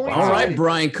 no points. All or right, anything.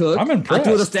 Brian Cook. I'm I impressed.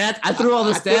 threw the stats. I threw all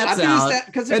the stats out.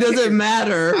 because It doesn't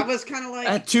matter. I was kind of like,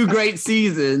 At 2 great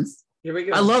seasons. here we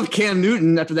go. I love Cam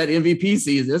Newton after that MVP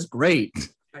season. It's great.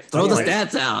 Throw the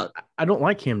stats out. I don't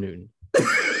like Cam Newton.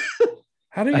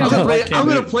 How do you I'm not gonna like play, Cam I'm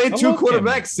gonna Newton? play I 2 love Cam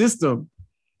quarterback Newton. system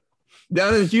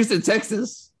down in Houston,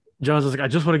 Texas. John's just like, I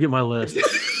just want to get my list.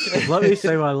 Let me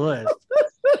say my list.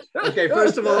 Okay,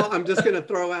 first of all, I'm just going to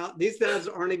throw out these guys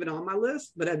aren't even on my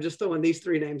list, but I'm just throwing these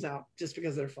 3 names out just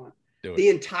because they're fun. Do it. The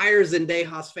entire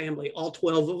Zendejas family, all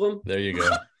 12 of them, There you go.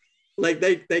 like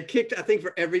they kicked, I think,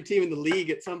 for every team in the league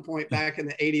at some point back in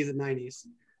the 80s and 90s.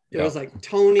 There Yeah. was like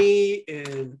Tony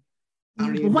and I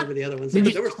don't even What? remember the other ones. Did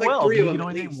There you- was like 12. 3 of You them can at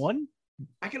only name least. one?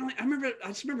 I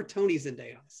just remember Tony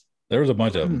Zendejas. There was a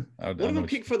bunch of them. One of them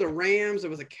kicked for the Rams.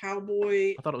 There was a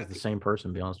Cowboy. I thought it was the same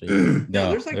person, to be honest with you. No,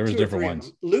 there's like there was 2 or different 3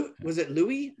 of ones. them. Was it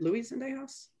Louis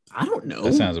Zendejas? I don't know.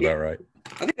 That sounds about right.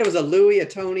 I think there was a Louis, a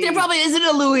Tony. There probably isn't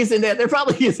a Louis in that. There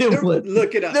probably isn't one.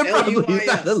 Look it up. There probably is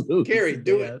not a L-U-I-S. Louis. Carrie,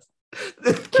 do it.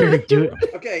 Carrie, do it.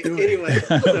 Okay. Anyway,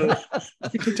 so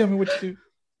You can tell me what to do.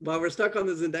 while we're stuck on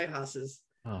the Zendejas,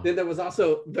 Oh. then there was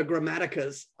also the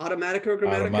Grammaticas, Automatica or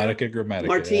Grammatica, Grammatica.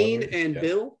 Martine yeah. and Yeah.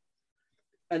 Bill.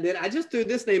 And then I just threw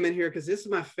this name in here because this is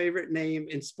my favorite name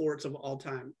in sports of all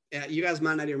time. You guys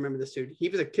might not even remember this dude. He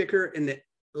was a kicker in the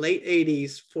late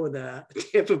 80s for the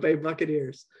Tampa Bay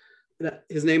Buccaneers.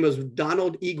 His name was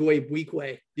Donald Igwe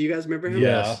Buikwe. Do you guys remember him?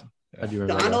 Yes. I do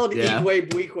remember. Donald Yeah. Igwe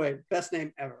Buikwe. Best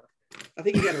name ever. I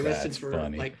think he got arrested That's for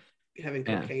funny. like having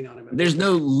Yeah. cocaine on him. There's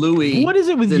no Louis. What is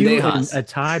it with you and Zendejas. a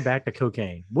tie back to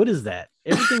cocaine? What is that?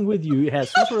 Everything with you has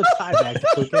some sort of tie back to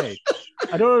cocaine.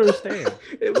 I don't understand.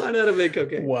 It might not have been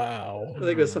cocaine. Wow. I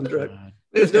think it was some drug. God.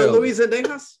 There's no No. Luis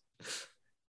Zendejas.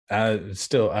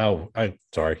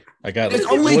 Sorry. I got There's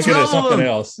only looking 12 at of something them.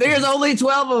 else. There's only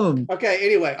 12 of them. Okay.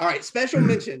 Anyway, all right. Special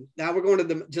mention. Now we're going to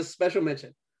the just special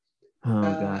mention. Oh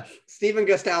gosh. Stephen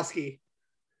Gostowski,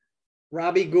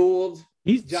 Robbie Gould.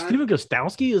 He's John- Steven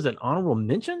Gostowski is an honorable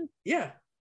mention. Yeah.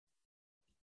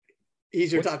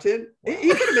 He's your What? top 10. He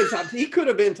could have been top. He could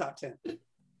have been top 10.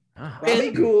 Ah. Robbie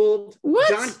And- Gould, What?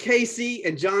 John Casey,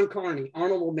 and John Carney.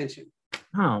 Honorable mention.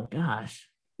 Oh gosh.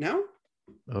 No.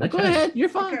 Go ahead. You're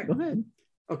fine. Okay. Go ahead.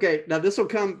 Okay, now this will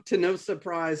come to no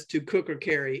surprise to Cook or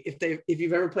Carrie if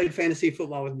you've ever played fantasy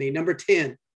football with me. Number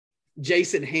 10,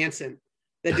 Jason Hanson.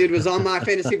 That dude was on my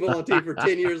fantasy football team for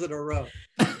 10 years in a row.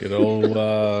 Good old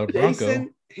Bronco.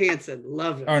 Jason Hanson,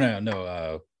 love him. Oh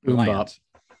no, Boom bop. Lions.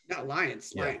 Not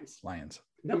Lions, Yeah, Lions. Lions.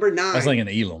 Number I was 9,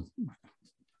 thinking Elam.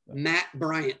 Matt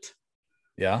Bryant.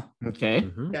 Yeah. Okay.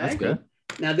 Mhm. That's Okay. good.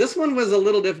 Now this one was a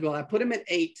little difficult. I put him at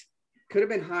 8. Could have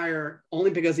been higher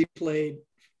only because he played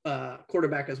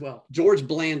quarterback as well. George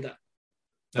Blanda.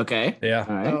 Okay. Yeah.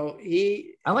 All right. So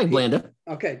I like Blanda.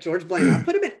 okay, George Blanda. I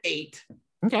put him at 8.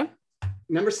 Okay.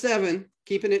 Number 7,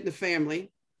 keeping it in the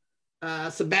family,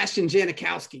 Sebastian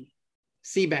Janikowski,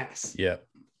 Seabass. Yeah.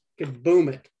 Could boom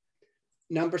it.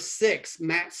 Number 6,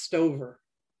 Matt Stover.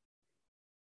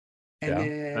 And Yeah.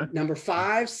 then Okay. number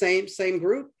 5, same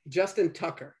group, Justin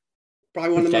Tucker.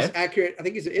 Probably one of the Okay. most accurate. I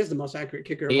think he is the most accurate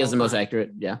kicker. of He is all the most time.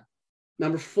 accurate. Yeah.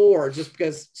 Number 4, just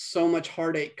because so much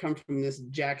heartache comes from this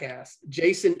jackass,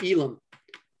 Jason Elam.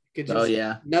 Could just, Oh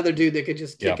yeah. Another dude that could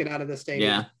just kick Yeah. it out of the stadium.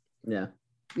 Yeah. Yeah.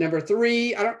 Number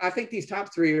 3, I think these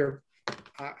top 3 are.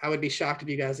 I would be shocked if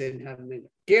you guys didn't have them.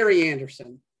 Gary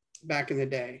Anderson, back in the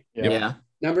day. Yeah. Yeah.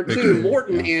 Number Big 2, time,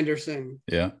 Morton yeah. Anderson,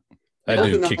 Yeah. That Both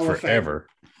in dude the kicked Hall of Fame. forever.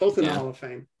 both in the Yeah. Hall of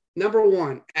Fame. Number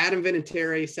 1, Adam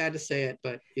Vinatieri. Sad to say it,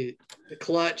 but the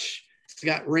clutch. He's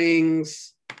got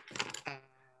rings.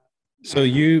 So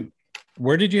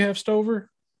where did you have Stover?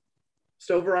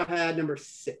 Stover, I had number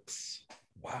 6.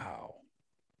 Wow.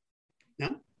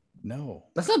 No? No.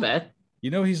 That's not bad. You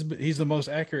know he's the most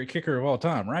accurate kicker of all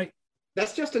time, right?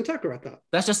 That's Justin Tucker, I thought.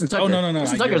 That's Justin Tucker. Oh no.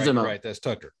 Justin You're Tucker's right, the you're most. right. That's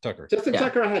Tucker. Justin Yeah.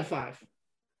 Tucker, I had 5.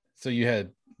 So you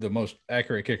had the most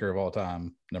accurate kicker of all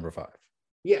time, number 5.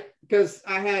 Yeah, because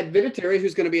I had Vinatieri,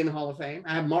 who's going to be in the Hall of Fame.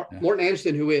 I have Morton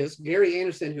Anderson, who is, Gary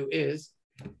Anderson, who is,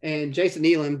 and Jason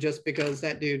Elam, just because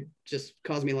that dude just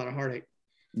caused me a lot of heartache.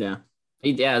 Yeah.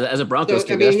 As a Broncos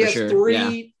kicker, he that's has for sure.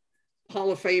 3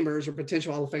 Hall of Famers or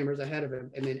potential Hall of Famers ahead of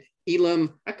him. And then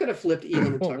Elam, I could have flipped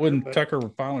Elam and Tucker. When Tucker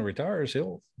finally retires,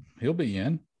 he'll be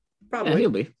in. Probably. Yeah,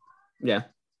 he'll be. Yeah.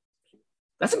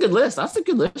 That's a good list. That's a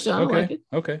good list, Sean. Okay. I like it.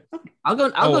 Okay. I'll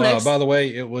go next. By the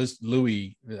way, it was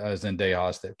Louis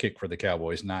Zendejas that kicked for the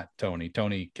Cowboys, not Tony.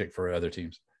 Tony kicked for other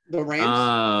teams. The Rams?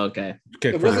 Oh, okay.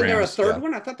 Wasn't there a third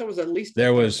one? I thought there was at least.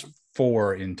 There was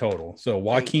 4 in total. So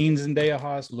Joaquin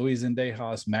Zendejas, Louis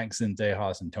Zendejas, Max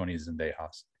Zendejas, and Tony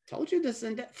Zendejas. Told you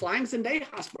the Flying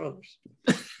Zendejas brothers.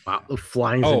 Wow, the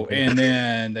flying. And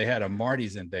then they had a Marty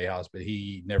Zendejas, but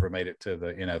he never made it to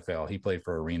the NFL. He played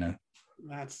for Arena.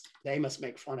 They must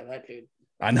make fun of that dude.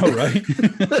 I know, right?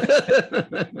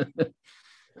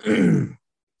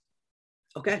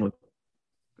 Okay. All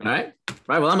right.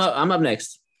 Well, I'm up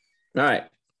next. All right.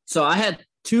 So I had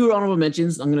 2 honorable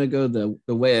mentions. I'm gonna go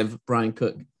the way of Brian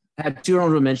Cook. I had 2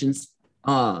 honorable mentions.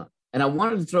 And I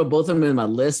wanted to throw both of them in my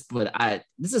list, but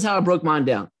this is how I broke mine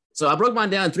down. So I broke mine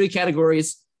down in 3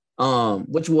 categories,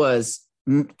 which was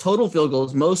total field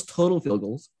goals, most total field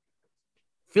goals,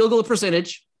 field goal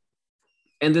percentage,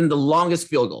 and then the longest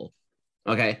field goal.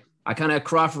 Okay. I kind of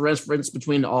cross-reference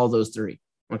between all those 3.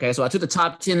 Okay. So I took the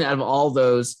top 10 out of all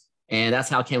those, and that's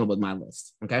how I came up with my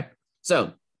list. Okay.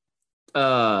 So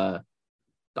the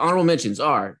honorable mentions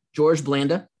are George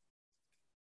Blanda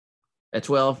at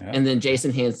 12, and then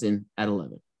Jason Hanson at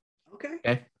 11.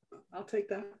 Okay. I'll take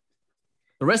that.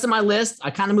 The rest of my list,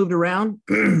 I kind of moved around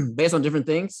based on different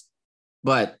things,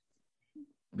 but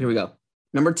here we go.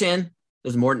 Number 10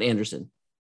 is Morton Anderson.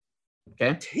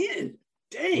 Okay. 10.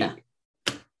 Dang. Yeah.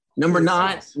 Number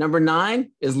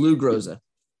 9 is Lou Groza.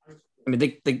 I mean,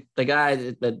 the guy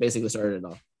that basically started it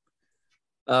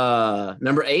all.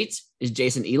 Number 8 is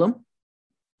Jason Elam.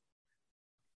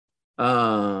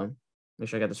 Make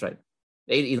sure I got this right.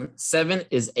 8 Elam. 7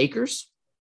 is Akers.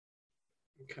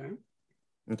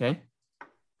 Okay.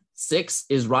 6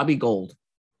 is Robbie Gold.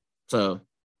 So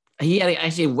he had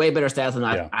actually way better stats than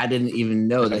I didn't even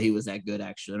know that he was that good,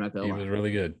 actually. I'm not gonna lie. He was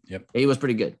really good. Yep. He was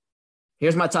pretty good.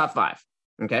 Here's my top 5.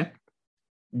 Okay.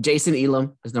 Jason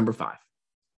Elam is number 5.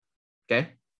 Okay.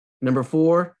 Number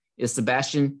 4 is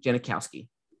Sebastian Janikowski.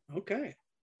 Okay.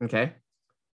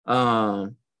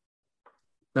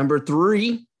 Number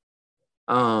 3,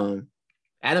 Adam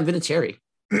Vinatieri.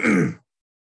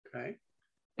 Okay.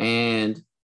 And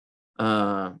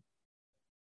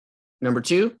number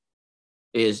 2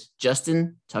 is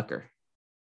Justin Tucker.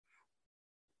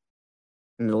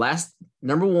 And the last,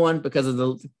 number 1, because of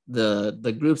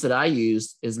the groups that I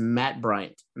used, is Matt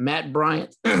Bryant. Matt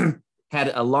Bryant had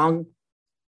a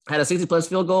 60-plus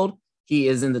field goal. He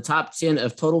is in the top 10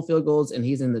 of total field goals, and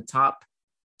he's in the top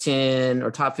 10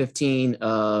 or top 15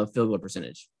 of field goal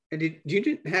percentage. And did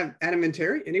you have Adam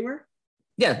Vinatieri anywhere?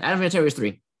 Yeah, Adam Vinatieri was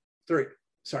 3. 3.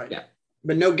 Sorry. Yeah.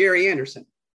 But no Gary Anderson.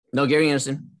 No Gary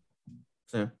Anderson.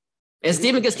 So, and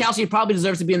Stephen Gostkowski probably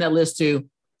deserves to be in that list too.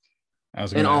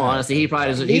 In all honesty, he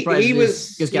probably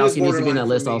Gostkowski needs to be in that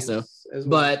list also. As well.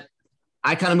 But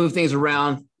I kind of moved things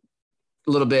around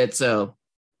a little bit, so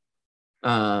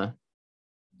that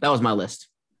was my list.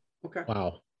 Okay.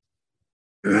 Wow.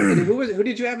 And who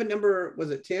did you have at number?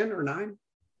 Was it 10 or 9?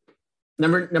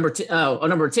 Number 10.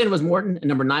 Number 10 was Morton, and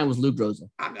number 9 was Lou Groza.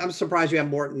 I'm surprised you have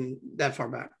Morton that far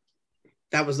back.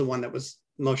 That was the one that was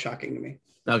most shocking to me.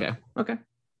 Okay.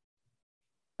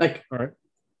 Like, all right.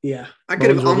 Yeah, I could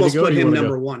have almost put him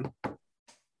number 1.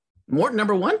 Morton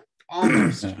number 1?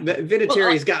 Almost.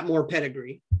 Vinatieri's got more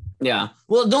pedigree. Yeah.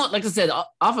 Well, like I said,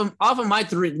 off of my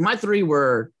 3. My 3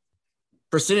 were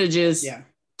percentages. Yeah.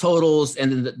 Totals,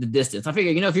 and then the distance. I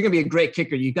figure, if you're gonna be a great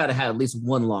kicker, you got to have at least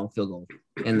 1 long field goal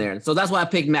in there. So that's why I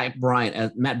picked Matt Bryant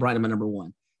as my number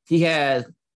 1.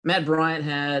 Matt Bryant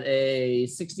had a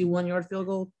 61-yard field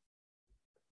goal,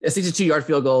 a 62-yard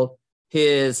field goal.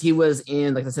 He was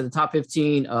in, like I said, the top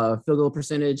 15 field goal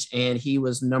percentage, and he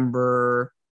was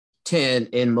number 10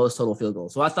 in most total field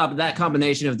goals. So I thought that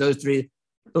combination of those 3,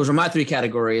 those are my 3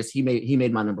 categories. He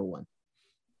made my number 1.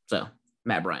 So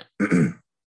Matt Bryant.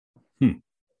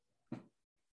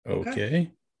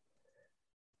 Okay.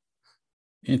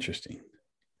 Interesting.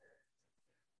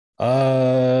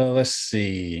 Let's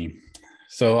see.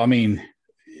 So, I mean,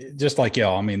 just like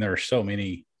y'all, I mean, there are so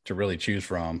many to really choose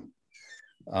from.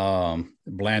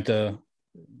 Blanta,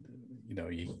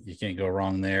 you can't go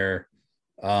wrong there.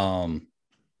 Robbie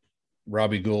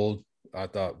Gould, I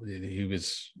thought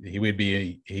he's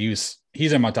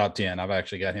in my top 10. I've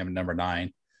actually got him at number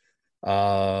 9.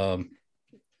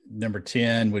 Number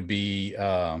 10 would be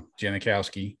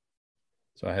Janikowski.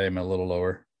 So I had him a little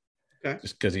lower. Okay.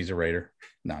 Just because he's a Raider.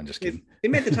 No, I'm just kidding. He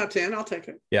made the top 10. I'll take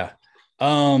it. Yeah.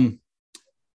 And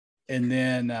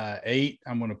then 8,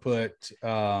 I'm going to put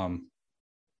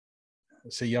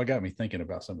see, y'all got me thinking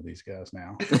about some of these guys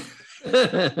now.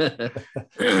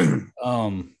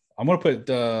 I'm going to put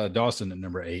Dawson at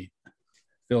number 8.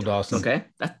 Phil Dawson. Okay.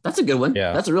 That's a good one.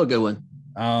 Yeah. That's a real good one.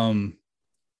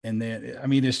 And then, I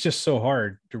mean, it's just so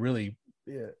hard to really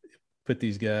put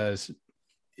these guys.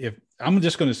 If I'm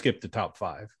just going to skip the top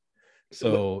 5.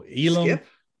 So Elam. Skip?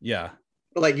 Yeah.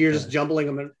 Like you're just jumbling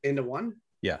them into one?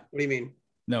 Yeah. What do you mean?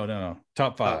 No.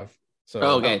 Top 5. So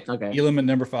Okay. Elam at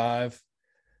number 5.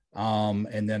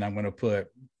 And then I'm going to put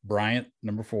Bryant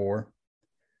number 4.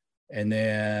 And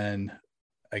then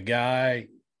a guy,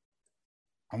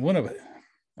 I'm going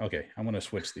to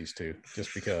switch these two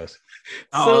just because.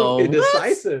 So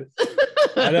indecisive.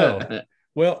 I know.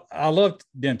 Well, I loved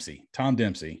Tom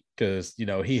Dempsey, because, you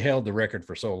know, he held the record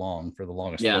for so long for the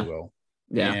longest field goal.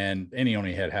 Yeah. And he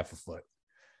only had half a foot.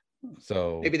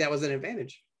 So maybe that was an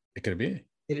advantage. It could be.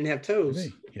 He didn't have toes.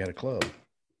 He had a club.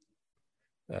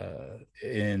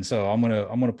 And so I'm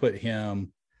gonna put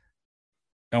him.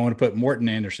 I want to put Morton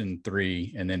Anderson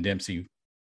 3, and then Dempsey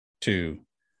 2,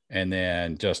 and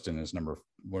then Justin is number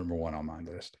 1 on my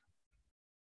list.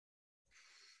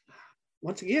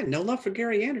 Once again, no love for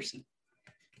Gary Anderson.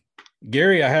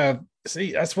 Gary,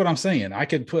 that's what I'm saying. I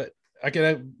could put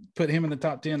him in the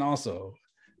top 10 also.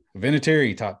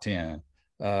 Vinatieri top 10.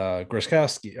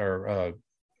 Groskowski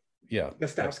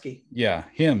Gostowski. Yeah,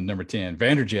 him number 10.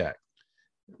 Vanderjack.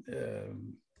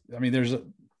 I mean, there's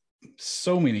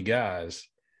so many guys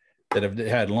that have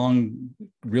had long,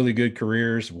 really good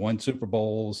careers, won Super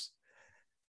Bowls.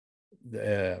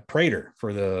 Prater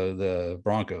for the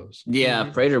Broncos.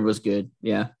 Yeah, Prater was good.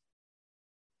 Yeah.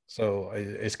 So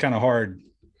it's kind of hard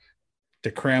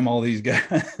to cram all these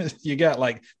guys. You got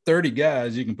like 30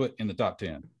 guys you can put in the top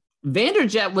 10.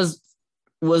 Vanderjagt was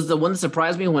the one that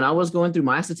surprised me when I was going through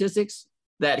my statistics,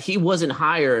 that he wasn't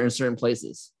higher in certain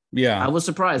places. Yeah. I was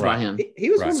surprised by him. He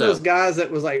was one of those guys that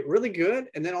was like really good,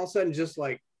 and then all of a sudden just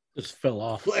fell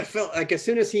off. It felt like as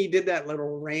soon as he did that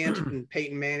little rant and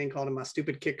Peyton Manning called him my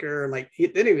stupid kicker, and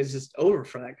then he was just over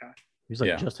for that guy. He was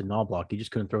like Justin Knobloch. He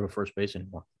just couldn't throw to first base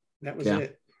anymore. That was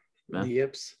it. Yeah. The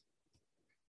yips.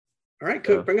 All right,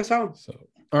 Cook, bring us home.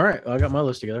 All right, I got my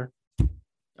list together.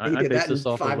 I based this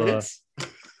off 5 minutes.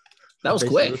 That was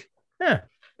quick. I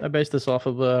based this off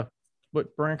of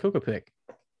what Brian Cook picked.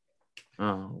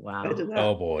 Oh, wow.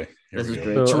 Oh, boy. This is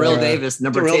great. Terrell Davis,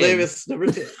 number 10.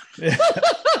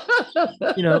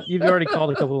 You know, you've already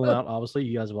called a couple of them out. Obviously,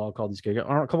 you guys have all called these kickers.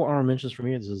 A couple honorable mentions for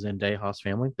me. This is Zendejas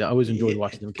family. I always enjoyed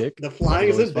watching them kick. The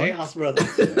flying Zendejas brothers.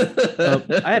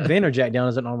 I had Vanderjagt down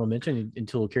as an honorable mention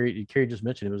until Kerry just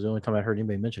mentioned it. It was the only time I heard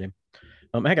anybody mention him.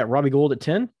 I got Robbie Gould at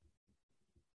 10.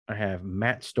 I have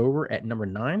Matt Stover at number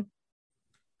 9.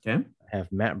 Okay. I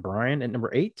have Matt Bryan at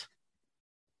number 8.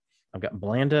 I've got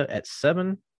Blanda at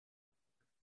 7.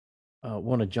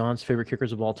 One of John's favorite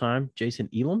kickers of all time, Jason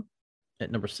Elam,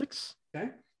 at number 6. Okay.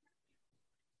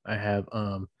 I have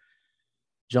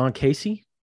John Casey.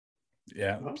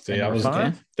 Yeah. See, I was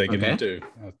thinking him too.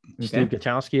 Steve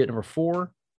Gutowski at number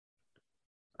 4.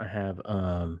 I have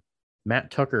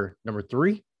Matt Tucker, number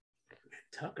 3.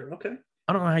 Tucker, okay.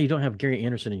 I don't know how you don't have Gary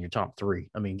Anderson in your top 3.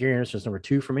 I mean, Gary Anderson's number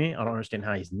 2 for me. I don't understand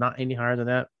how he's not any higher than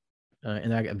that.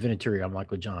 And I got Vinatieri. I'm like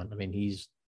with John. I mean, he's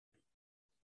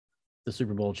the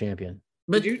Super Bowl champion.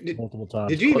 But multiple times.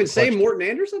 Did you even say Morton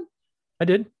Anderson? I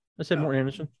did. I said Morton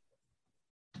Anderson.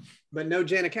 But no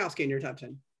Janikowski in your top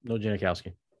 10. No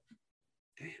Janikowski.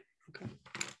 Damn. Okay.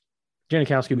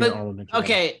 Janikowski being all mention.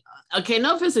 Okay.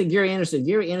 No offense to Gary Anderson.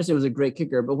 Gary Anderson was a great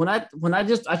kicker, but when I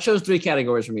chose 3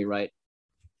 categories for me, right?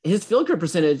 His field goal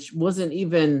percentage wasn't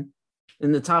even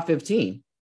in the top 15.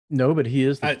 No, but he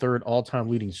is the third all-time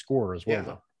leading scorer as well,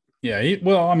 though. Yeah,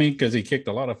 because he kicked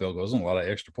a lot of field goals and a lot of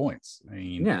extra points. I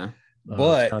mean,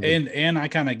 but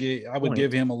I would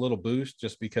give him a little boost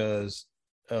just because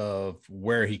of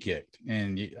where he kicked,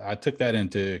 and I took that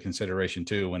into consideration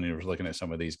too when he was looking at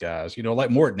some of these guys. You know, like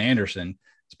Morton Anderson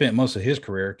spent most of his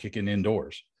career kicking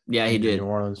indoors. Yeah, he did. New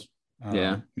Orleans.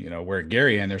 You know, where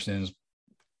Gary Anderson's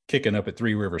kicking up at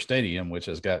Three River Stadium, which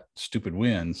has got stupid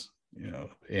winds, you know,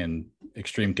 in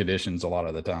extreme conditions a lot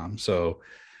of the time. So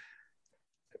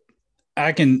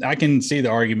I can see the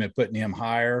argument putting him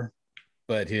higher,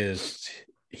 but he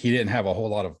didn't have a whole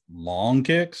lot of long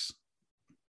kicks.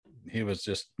 He was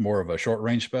just more of a short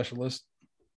range specialist.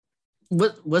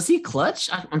 What was he clutch?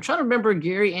 I'm trying to remember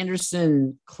Gary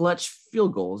Anderson clutch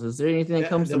field goals. Is there anything that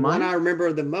comes to the mind? one I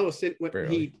remember the most when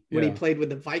Barely. he Yeah. played with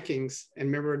the Vikings, and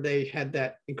remember they had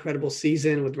that incredible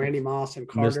season with Randy Moss and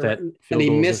Missed Carter, that and field he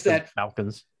goal missed against the that.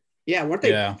 Falcons. Yeah, weren't they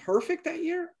Yeah. perfect that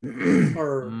year,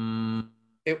 or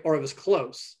it was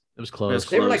close? It was close.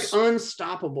 They were like Close.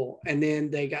 unstoppable, and then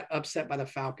they got upset by the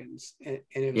Falcons, and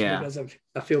it was Yeah. because of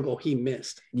a field goal he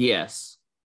missed. Yes.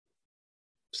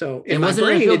 So in And my wasn't it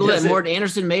a brain, field it goal that doesn't- Morton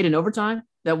Anderson made in overtime?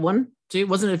 That one, too?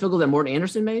 Wasn't it a field goal that Morton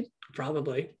Anderson made?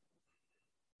 probably.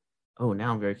 Oh,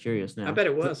 now I'm very curious now. I bet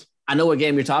it was. I know what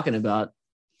game you're talking about.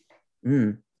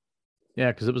 Yeah,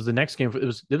 because it was the next game. It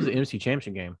was the NFC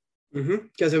Championship game.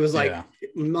 Because it was like Yeah.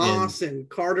 Moss and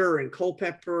Carter and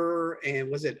Culpepper, and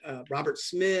was it Robert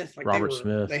Smith? Like Robert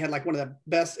Smith. They had like one of the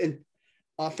best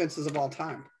offenses of all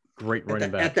time Great at,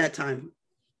 running back. at that time.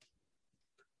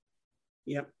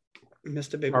 Yep,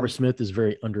 missed a big Robert one. Smith is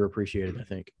very underappreciated, I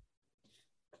think.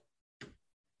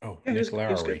 Oh, Yeah, he Nick was- he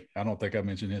was Lowry. I don't think I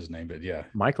mentioned his name, but yeah.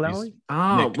 Mike He's- Lowry?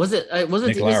 Oh, Nick- was it?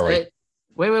 Nick Lowry.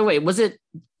 Wait. Was it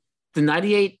the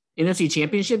 98 NFC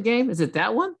Championship game? Is it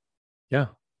that one? Yeah,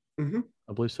 Mhm.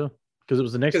 I believe so. Because it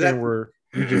was the next 'Cause game that- where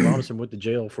EJ Robinson went to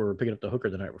jail for picking up the hooker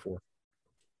the night before.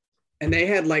 And they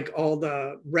had like all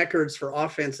the records for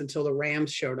offense until the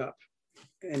Rams showed up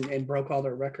and broke all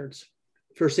their records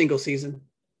for a single season.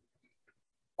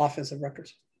 Offensive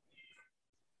records.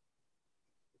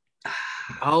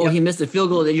 Oh, Yep. he missed a field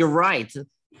goal. You're right.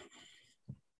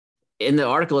 In the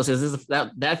article, it says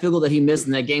that field goal that he missed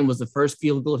in that game was the first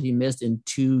field goal he missed in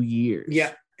 2 years.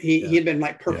 Yeah, he had been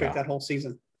like perfect Yeah. that whole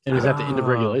season. And it was at the end of Ah.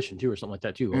 regulation, too, or something like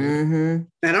that, too. wasn't it? Mm-hmm.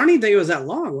 And I don't even think it was that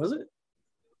long, was it?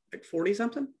 Like 40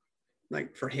 something?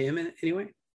 Like for him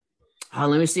anyway. Oh,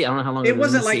 let me see. I don't know how long It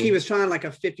wasn't Let me like see. he was trying like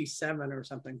a 57 or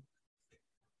something.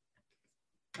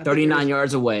 I think it 39 was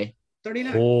yards away.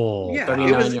 39. Oh, Yeah,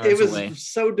 39 it yards was away.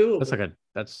 so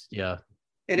doable. yeah.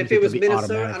 And you if think it was that'd be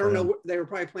Minnesota, automatic I for don't know. him. They were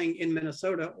probably playing in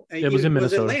Minnesota. It was in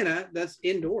Minnesota. Atlanta. That's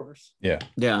indoors. Yeah.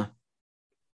 Yeah.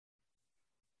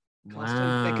 Cost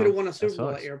them- They could have won a Super Bowl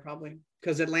sucks. that year probably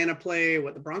because Atlanta play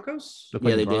what, the Broncos. They're Yeah,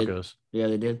 playing the they did. Broncos. Yeah,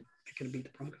 they did. They could have beat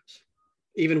the Broncos,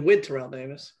 even with Terrell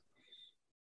Davis.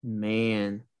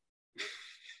 Man.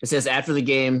 It says after the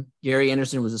game, Gary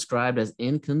Anderson was described as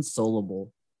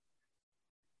inconsolable.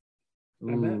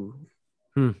 I bet.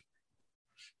 Ooh,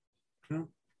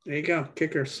 There you go,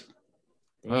 kickers.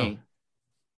 dang.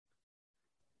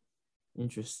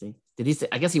 Interesting. Did he say?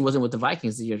 I guess he wasn't with the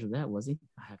Vikings the year after that, was he?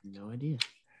 I have no idea.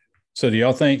 So do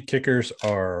y'all think kickers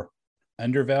are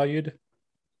undervalued?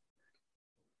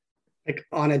 Like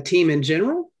on a team in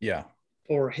general Yeah.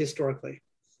 or historically.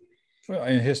 Well,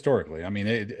 and historically, I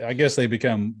mean, I guess they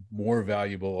become more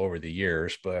valuable over the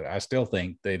years, but I still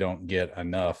think they don't get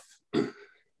enough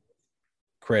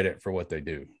credit for what they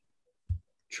do.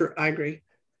 Sure, I agree.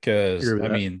 Because Agree with I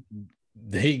that. mean,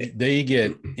 they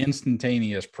get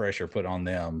instantaneous pressure put on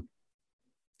them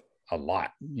a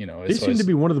lot. You know, They seem to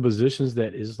be one of the positions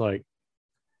that is like,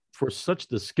 for such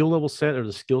the skill level set or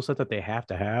the skill set that they have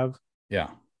to have, yeah.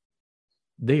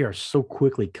 they are so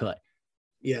quickly cut.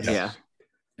 Yes. Yeah.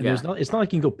 And it's not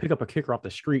like you can go pick up a kicker off the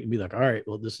street and be like, all right,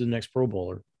 well, this is the next Pro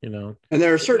Bowler, you know? And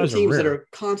there are certain Those are teams that rare. are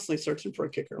constantly searching for a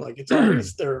kicker. Like it's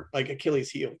always their like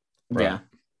Achilles heel, Right. Yeah.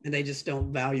 and they just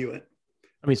don't value it.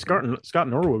 I mean, Scott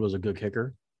Norwood was a good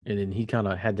kicker, and then he kind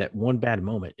of had that one bad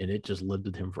moment, and it just lived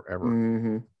with him forever.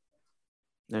 Mm-hmm.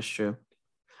 That's true.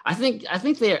 I think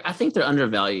they're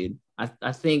undervalued.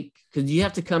 I think because you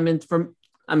have to come in from.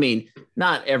 I mean,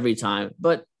 not every time,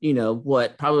 but you know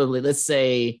what? Probably let's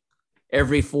say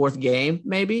every fourth game,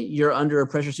 maybe you're under a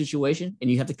pressure situation, and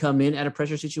you have to come in at a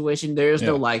pressure situation. There's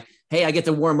no Yeah. like, hey, I get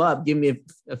to warm up. Give me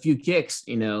a few kicks,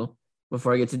 you know,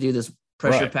 before I get to do this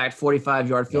pressure-packed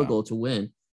 45-yard field Yeah. goal to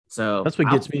win. So That's what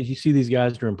gets me. Is you see these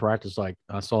guys during practice. Like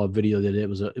I saw a video that it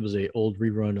was a old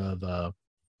rerun of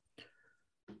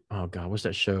oh god, what's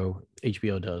that show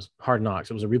HBO does? Hard Knocks.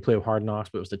 It was a replay of Hard Knocks,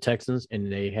 but it was the Texans,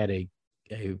 and they had a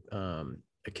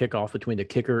kickoff between the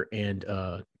kicker and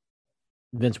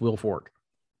Vince Wilfork.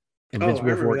 And Oh, Vince I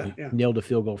remember Wilfork that, yeah. nailed a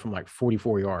field goal from like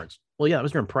 44 yards. Well, yeah, it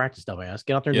was during practice, dumbass.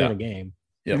 Get out there and Yeah. do a game.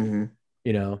 Yep. mhm.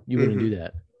 You know, you wouldn't do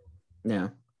that. Yeah.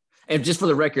 And just for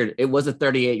the record, it was a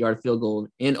 38-yard field goal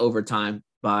in overtime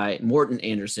by Morton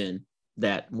Anderson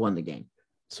that won the game.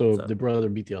 So So- the brother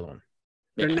beat the other one.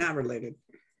 They're Yeah. not related.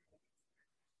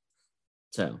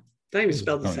 So Not even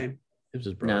spelled the Oh, same. It was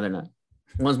his brother. no, they're not.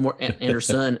 One's more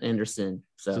Anderson. It's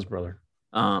So his brother.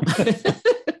 let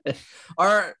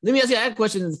me ask you a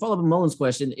question. The follow-up on Mullins'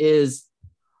 question is: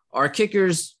 are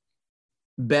kickers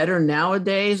better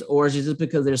nowadays, or is it just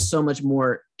because there's so much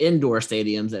more indoor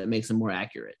stadiums that makes them more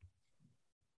accurate?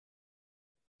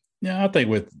 Yeah, I think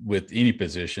with any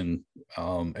position,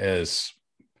 as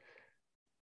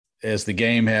the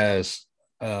game has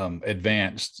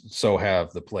advanced, so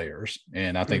have the players,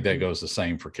 and I think that goes the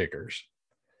same for kickers.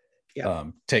 Yeah.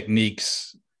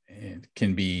 Techniques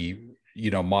can be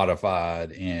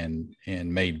modified and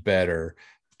made better.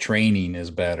 Training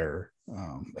is better.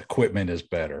 Equipment is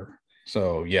better.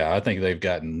 So yeah, I think they've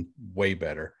gotten way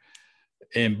better.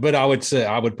 But I would say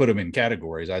I would put them in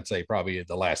categories. I'd say probably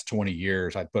the last 20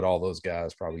 years, I'd put all those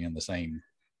guys probably in the same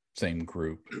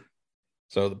group.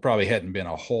 So there probably hadn't been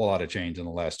a whole lot of change in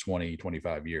the last 20,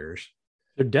 25 years.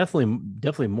 There are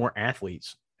definitely more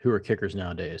athletes who are kickers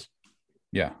nowadays.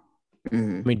 Yeah. I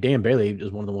mean, Dan Bailey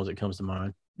is one of the ones that comes to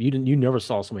mind. You never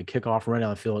saw somebody kick off, run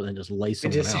down the field, and just lay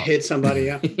someone Just out. hit somebody.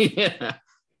 Yeah.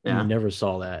 Yeah. You never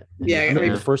saw that. Yeah, I remember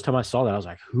yeah. the first time I saw that, I was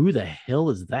like, "Who the hell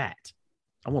is that?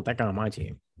 I want that guy on my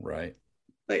team." Right.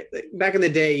 Like back in the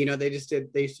day, they used to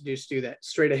just do that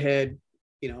straight ahead,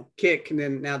 kick, and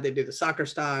then now they do the soccer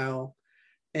style,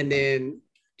 and then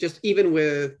just even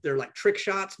with their like trick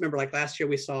shots. Remember, like last year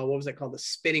we saw, what was it called, the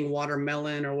spinning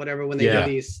watermelon or whatever, when they do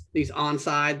these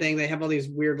onside thing. They have all these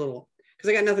weird little, because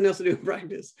they got nothing else to do in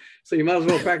practice, so you might as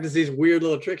well practice these weird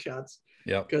little trick shots.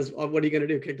 Yeah. Because what are you going to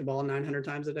do? Kick the ball 900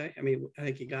 times a day? I mean, I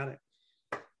think you got it.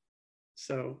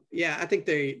 So yeah, I think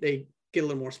they get a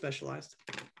little more specialized.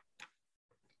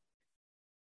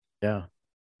 Yeah.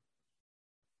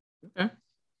 Okay.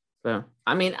 So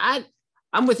I mean,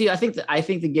 I'm with you. I think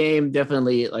the game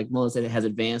definitely, like Mullen said, it has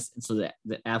advanced, and so that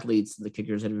the athletes, the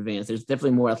kickers have advanced. There's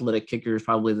definitely more athletic kickers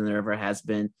probably than there ever has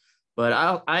been. But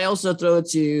I also throw it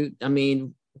to, I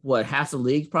mean, what, half the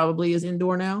league probably is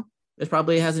indoor now. It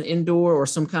probably has an indoor or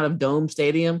some kind of dome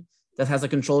stadium that has a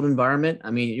controlled environment.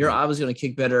 I mean, you're obviously going to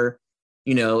kick better,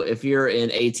 if you're in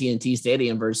AT&T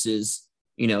Stadium versus,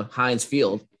 Heinz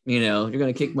Field. You're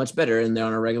going to kick much better in there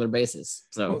on a regular basis.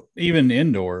 So even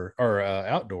indoor or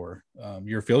outdoor,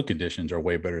 your field conditions are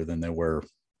way better than they were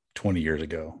 20 years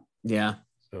ago. Yeah,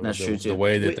 so that's true too. The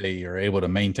way that they are able to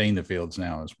maintain the fields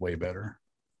now is way better.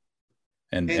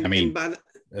 And I mean,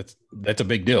 that's a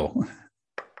big deal.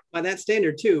 By that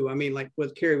standard too, I mean, like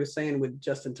what Kerry was saying with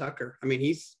Justin Tucker, I mean,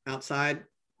 he's outside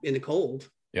in the cold.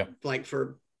 Yep. Like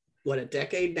for what, a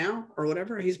decade now or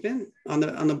whatever he's been on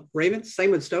the Ravens.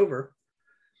 Same with Stover.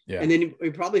 Yeah. And then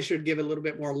we probably should give a little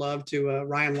bit more love to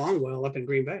Ryan Longwell up in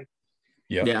Green Bay.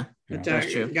 Yep. Yeah.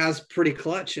 That's true. Guy's pretty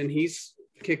clutch, and he's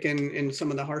kicking in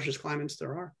some of the harshest climates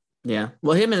there are. Yeah.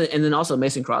 Well, him and then also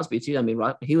Mason Crosby too. I mean,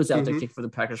 he was out there kicking for the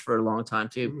Packers for a long time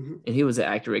too. And he was an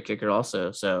accurate kicker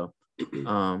also. So,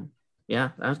 yeah,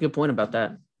 that was a good point about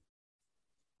that.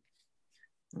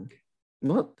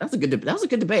 Well, that was a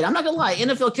good debate. I'm not gonna lie.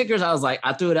 NFL kickers, I was like,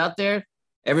 I threw it out there.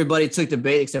 Everybody took the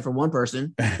bait except for one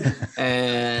person.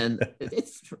 And it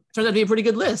turned out to be a pretty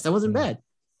good list. That wasn't bad.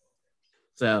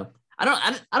 So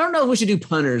I don't know if we should do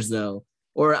punters though.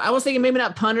 Or I was thinking maybe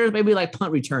not punters, maybe like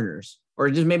punt returners, or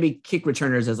just maybe kick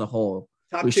returners as a whole.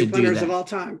 Top two punters of all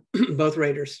time, both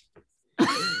Raiders.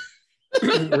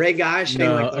 Ray Guy, Shane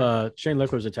Leckler. Shane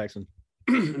Leckler's a Texan.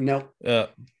 No.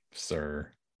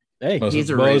 Sir. Hey, he's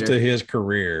a Raider. Most of his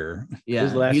career.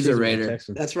 Yeah, he's a Raider.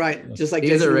 That's right. Just like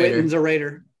Jason Witten's a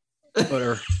Raider.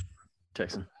 Whatever.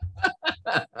 Texan.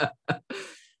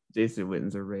 Jason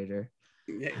Witten's a Raider.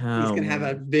 Yeah, he's going to have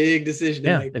a big decision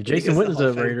to make. If Jason Witten's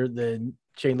a Raider, then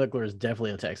Shane Leckler is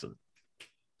definitely a Texan.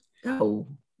 No,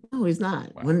 he's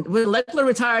not. Wow. When Leckler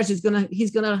retires, he's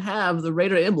gonna have the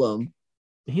Raider emblem.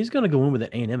 He's gonna go in with an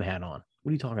A&M hat on. What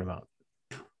are you talking about?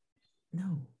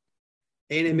 No.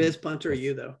 A&M is punter or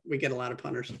you though. We get a lot of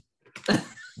punters.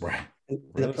 Right.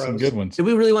 Some good ones. Do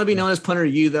we really want to be known as punter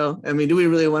you though? I mean, do we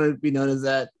really want to be known as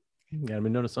that? You gotta be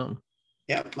known as something.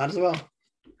 Yeah, might as well.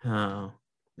 Oh, all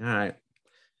right.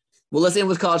 Well, let's end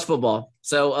with college football.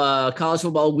 So college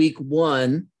football week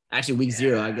 1, actually week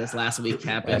 0, I guess last week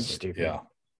happened. That's stupid. Yeah.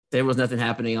 There was nothing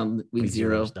happening on week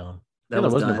 0. That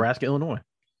was Nebraska, Illinois.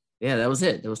 Yeah, that was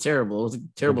it. It was terrible. It was a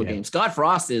terrible game. Scott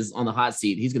Frost is on the hot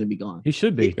seat. He's going to be gone. He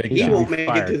should be. He won't make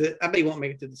it to I bet he won't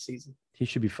make it to the season. He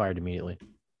should be fired immediately.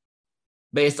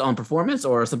 Based on performance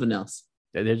or something else?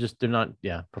 They're not.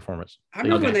 Yeah, performance. I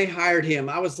remember when they hired him,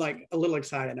 I was like a little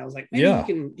excited. I was like,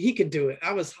 maybe he could do it.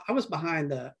 I was behind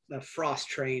the Frost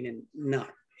train, and no,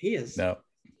 he is not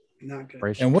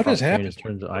good. And what has happened? It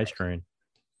turns to ice train.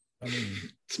 I mean,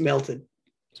 it's melted.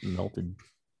 It's melted.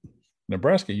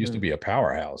 Nebraska used to be a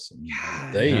powerhouse.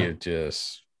 And they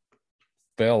just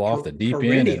fell off the deep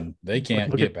end, and they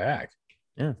can't get back.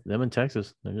 Yeah, them in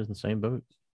Texas, they're just in the same boat.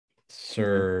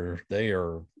 Sir, they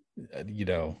are.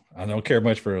 I don't care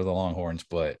much for the Longhorns,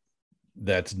 but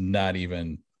that's not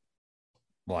even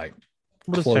like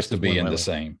close to being the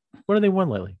same. What have they won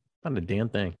lately? Not a damn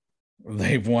thing.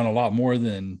 They've won a lot more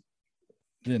than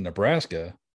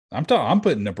Nebraska. I'm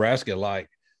putting Nebraska like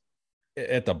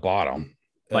at the bottom,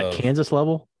 Like of Kansas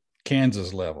level.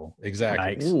 Kansas level.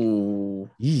 Exactly. Yikes. Ooh,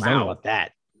 Yeez, I don't know about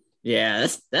that. Yeah,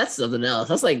 that's something else.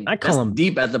 That's like I call that's them-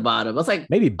 deep at the bottom. That's like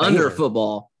Maybe under Baylor.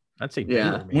 football. I'd say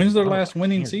Yeah. Baylor, maybe. When's their I don't know last about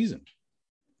winning Kansas. season?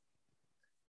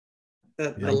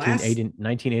 The last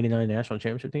 1989 national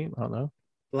championship team. I don't know.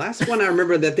 last one I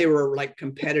remember that they were like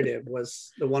competitive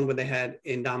was the one where they had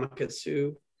Indominus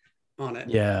Sue on it.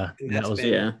 Yeah, And that that's was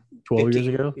been Yeah. 12 years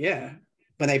 15 ago. Yeah,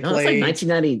 but they No, that's like played.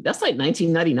 1990. That's like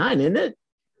 1999, isn't it?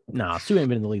 Nah, Sue ain't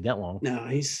been in the league that long. No,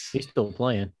 He's still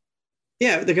playing.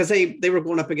 yeah, because they were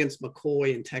going up against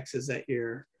McCoy in Texas that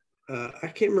year. I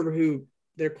can't remember who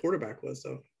their quarterback was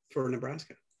though for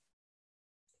Nebraska.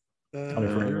 Tommy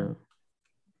Frazier?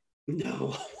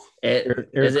 No, It, Eric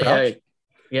is it Crouch? Eric?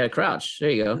 Yeah, Crouch. There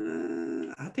you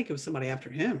go. I think it was somebody after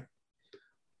him.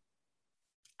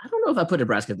 I don't know if I put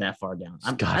Nebraska that far down.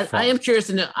 Scott I am curious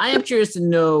to know. I am curious to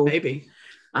know. Maybe.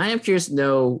 I am curious to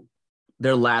know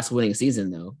their last winning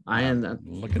season, though. I am I'm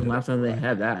the looking last it up time they right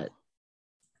had now. that.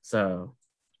 So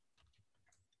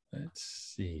Let's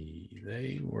see.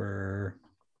 They were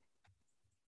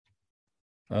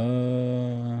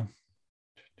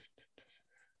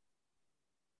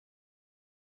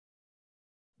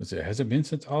has it been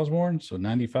since Osborne? So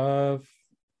 95.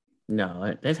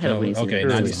 no, they've had a winning season. Okay,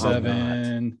 Really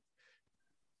 97.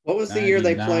 What was the year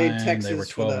they played 99, Texas They were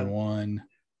for 12 the and 1.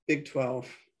 Big 12?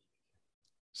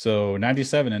 So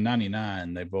 97 and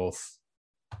 99, they both.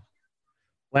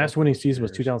 Last winning season was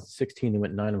Years. 2016. They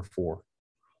went 9-4.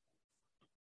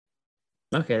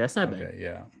 Okay, that's not bad. Okay,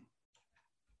 yeah,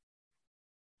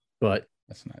 But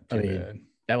that's not I too mean, bad.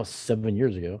 that was 7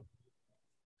 years ago.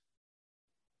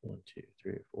 1, 2,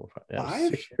 3, 4, 5. That was 5?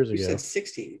 6 years You ago. said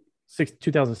 16.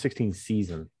 2016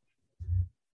 season.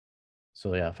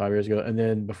 So yeah, 5 years ago, and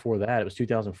then before that it was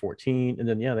 2014, and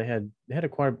then yeah, they had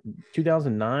acquired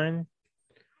 2009,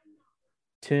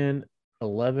 10,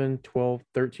 11, 12,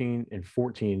 13, and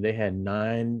 14. They had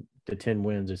 9 to 10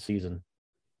 wins a season.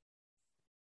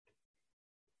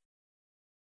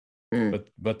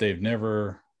 But they've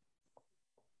never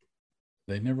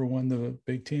won the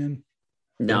Big Ten.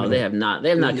 No, they have not. They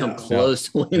have not come No. close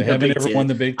to winning They the haven't Big ever Ten. won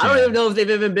the Big Ten. I don't even know if they've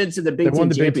ever been to the They Big won Ten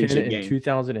the Big Ten championship in game.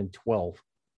 2012.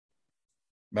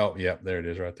 Oh, yeah, there it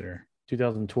is right there.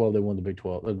 2012 they won the Big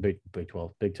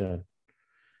 12, Big 10.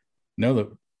 No,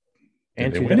 the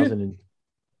And they win it? 2000 and,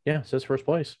 yeah, it says first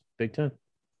place, Big 10.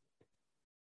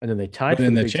 And then they tied but for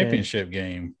in the Big 10. championship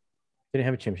game. They didn't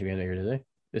have a championship game that year, did they?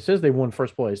 It says they won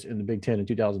first place in the Big Ten in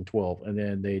 2012, and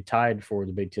then they tied for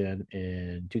the Big Ten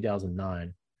in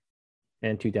 2009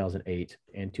 and 2008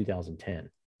 and 2010.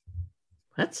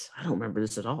 I don't remember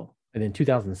this at all. And then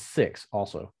 2006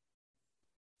 also.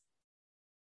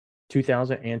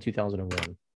 2000 and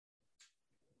 2001.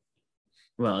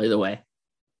 Well, either way,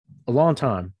 A long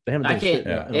time. They haven't I done can't. shit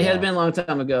in a It had while. been a long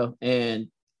time ago, and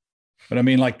But I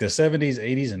mean, like the 70s,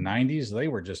 80s, and 90s, they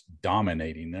were just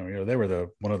dominating. They were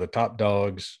one of the top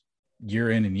dogs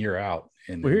year in and year out.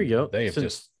 And Well, here you go. They have Since-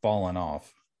 just fallen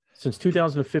off. Since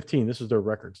 2015, this is their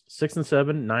records: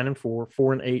 6-7, 9-4,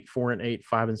 4-8, 4-8,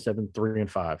 5-7,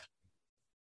 3-5.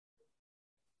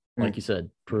 Like you said,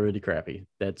 pretty crappy.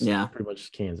 That's Yeah. pretty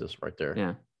much Kansas right there.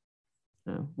 yeah.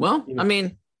 Well, I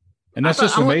mean, And that's I thought-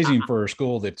 just I wa- amazing for a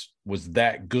school that was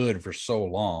that good for so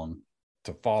long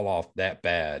to fall off that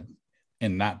bad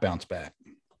and not bounce back.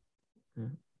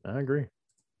 I agree.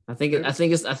 I think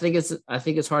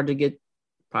it's hard to get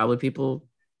probably people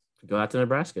to go out to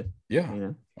Nebraska. Yeah. You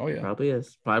know, Oh, yeah. probably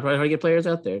is probably hard to get players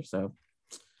out there. So,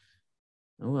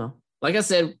 oh well. Like I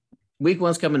said, week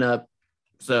 1's coming up,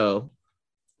 so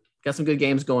got some good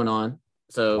games going on.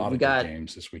 A So lot we of good got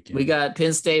games this weekend. we got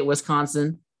Penn State,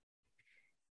 Wisconsin.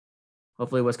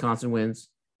 Hopefully, Wisconsin wins.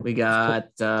 We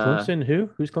got Clemson,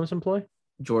 who? Who's Clemson play?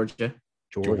 Georgia.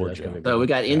 Georgia. That's Georgia. gonna be So good. we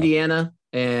got Yeah. Indiana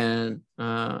and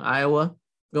Iowa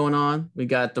going on. We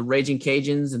got the Raging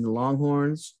Cajuns and the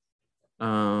Longhorns.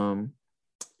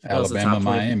 That was the Alabama, top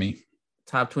 20 Miami.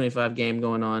 top 25 game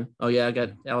going on. Oh yeah, I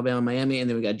got Alabama, Miami, and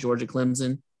then we got Georgia,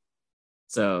 Clemson.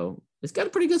 So it's got a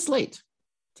pretty good slate.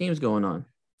 Teams going on.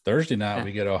 Thursday night, Yeah.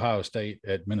 we get Ohio State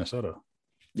at Minnesota.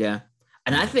 Yeah.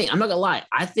 And I think, I'm not gonna lie,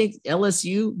 I think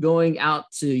LSU going out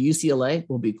to UCLA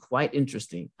will be quite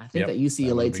interesting. I think Yep, that that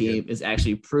UCLA would be team is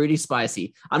actually pretty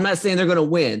spicy. I'm not saying they're gonna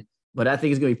win, but I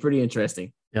think it's gonna be pretty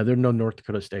interesting. Yeah, they're no North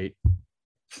Dakota State.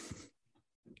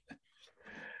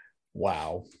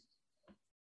 Wow.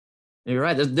 You're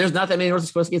right. There's not that many North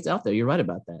Dakota States out there. You're right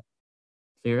about that.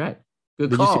 So you're right. Good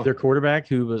Did you call. see their quarterback?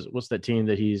 Who was? What's that team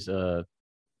that he's?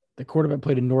 The quarterback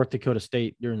played in North Dakota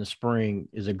State during the spring,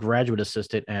 is a graduate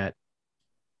assistant at,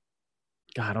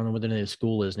 God, I don't know what the name of the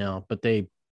school is now, but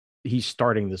he's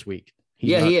starting this week.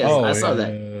 He is. Oh, I saw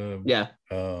that. Yeah.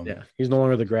 Yeah. He's no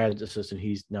longer the graduate assistant.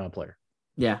 He's now a player.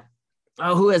 Yeah.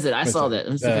 Oh, who is it? I saw that.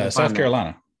 Let me see if I can South find that.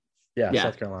 Carolina. Yeah, Yeah.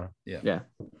 South Carolina. Yeah.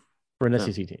 For an So-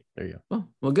 SEC team. There you go.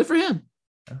 Well, good for him.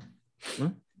 Yeah.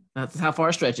 Well, that's how far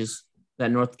it stretches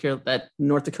that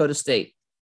North Dakota State.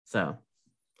 So,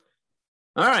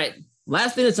 all right.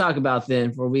 Last thing to talk about then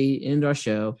before we end our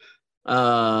show.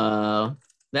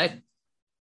 That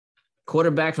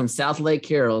quarterback from South Lake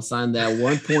Carroll signed that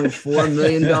 $1.4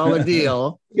 million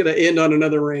deal Gonna end on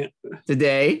another rant.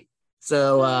 today.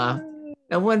 So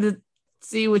I wanted to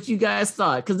see what you guys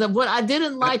thought. Because what I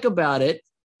didn't like about it,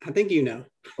 I think you know.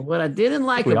 what I didn't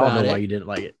like We all about know it. why you didn't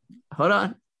like it. Hold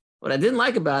on. What I didn't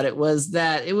like about it was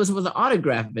that it was with an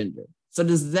autograph vendor. So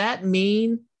does that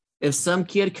mean if some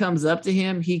kid comes up to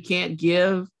him, he can't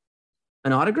give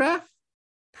an autograph?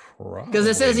 Because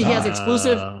it says he has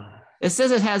exclusive. It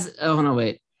says it has. Oh no,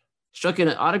 wait. Struck in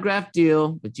an autograph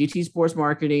deal with GT Sports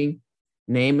Marketing,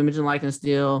 name, image, and likeness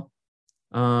deal.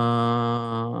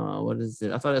 What is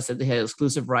it? I thought it said they had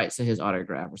exclusive rights to his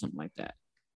autograph or something like that.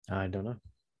 I don't know.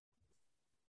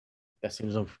 That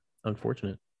seems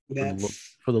unfortunate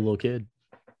That's for the little kid.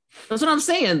 That's what I'm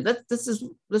saying.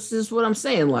 This is what I'm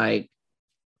saying. Like,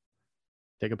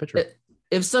 Take a picture.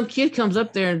 if some kid comes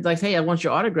up there and like, hey, I want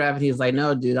your autograph, and he's like,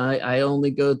 no, dude, I only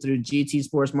go through GT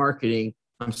Sports Marketing.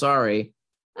 I'm sorry.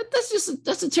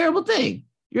 That's a terrible thing.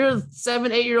 You're a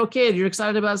 7-8-year-old kid. You're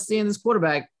excited about seeing this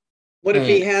quarterback. what if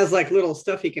he has like little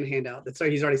stuff he can hand out that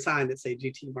he's already signed that say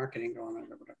GT marketing going on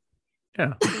or whatever.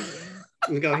 Yeah.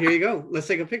 And go, here you go. Let's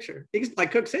take a picture. He can,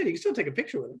 like Cook said, you can still take a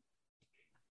picture with him.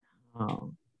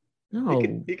 Oh no,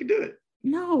 You can do it.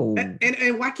 no.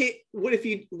 And why can't? What if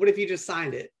you just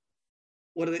signed it?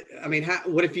 What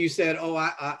if you said, oh,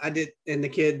 I did, and the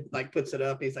kid like puts it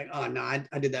up. He's like, oh no, I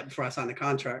did that before I signed the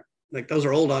contract. Like those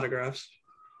are old autographs.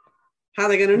 How are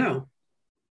they gonna know?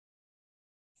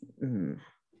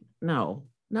 No.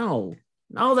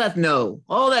 That's no.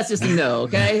 Oh, that's just a no.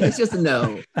 Okay, it's just a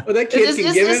no. Well, that kid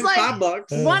can give it's him like-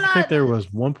 $5. Why I not? think there was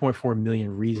 1.4 million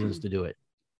reasons to do it.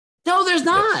 No, there's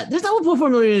not. There's not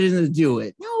 1.4 million reasons to do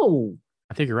it. No.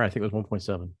 I think you're right. I think it was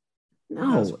 1.7.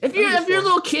 No. If you're a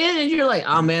little kid and you're like,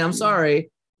 oh man, I'm sorry,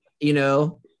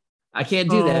 I can't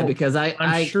do that Oh, because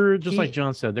I'm sure, just like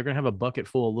John said, they're gonna have a bucket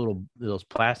full of those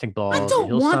plastic balls. I don't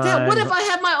He'll want that. sign. What if I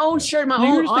have my own shirt, my Well,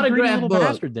 you're own just a greedy autograph little book?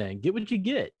 bastard then. Get what you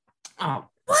get. Oh,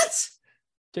 what?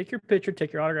 Take your picture,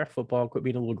 take your autograph football, quit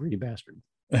being a little greedy bastard.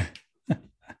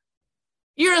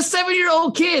 You're a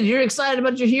 7-year-old kid. You're excited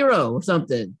about your hero or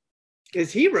something.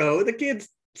 His hero, the kid's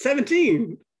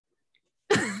 17.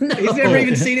 No. He's never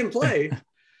even seen him play.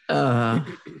 Uh,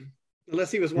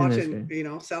 Unless he was Goodness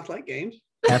watching, South Lake games.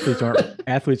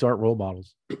 Athletes aren't role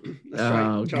models. That's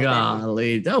oh, right. Charles Barkley.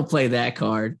 golly. Don't play that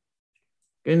card.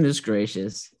 Goodness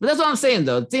gracious. But that's what I'm saying,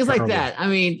 though. Things like Terrible. that. I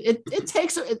mean, it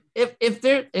takes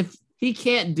if he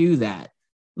can't do that,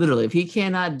 literally, if he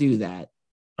cannot do that,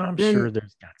 I'm Then- sure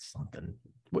there's got something.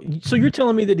 So you're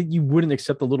telling me that you wouldn't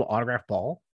accept a little autograph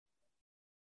ball?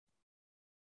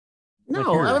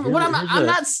 no. Like, I mean,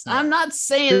 I'm not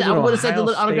saying Here's I an would have said the Ohio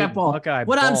little autograph State ball. Buckeye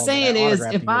What I'm ball saying that is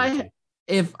autographed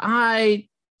if I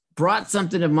brought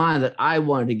something of mine that I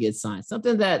wanted to get signed,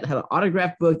 something that had an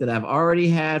autograph book that I've already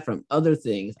had from other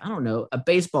things, I don't know, a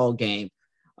baseball game,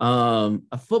 a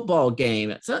football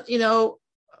game, so,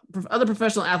 other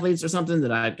professional athletes or something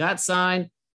that I got signed,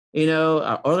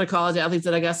 or other college athletes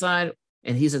that I got signed.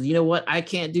 And he said, you know what? I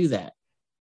can't do that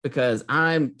because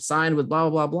I'm signed with blah,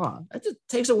 blah, blah, blah. That just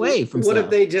takes away from What stuff. if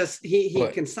they just he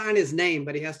What? can sign his name,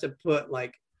 but he has to put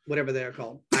like whatever they're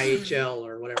called, IHL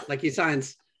or whatever. Like he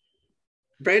signs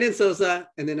Brandon Sosa,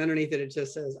 and then underneath it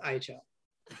just says IHL.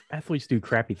 Athletes do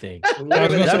crappy things. Whatever the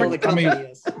gonna name say, of the company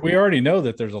is. We already know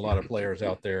that there's a lot of players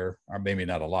out there, or maybe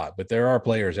not a lot, but there are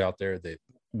players out there that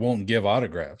won't give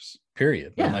autographs,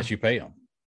 period, Yeah. unless you pay them.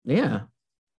 Yeah.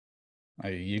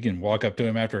 You can walk up to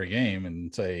him after a game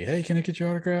and say, "Hey, can I get your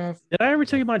autograph?" Did I ever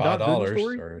tell you my Doc Gooden $5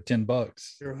 story? or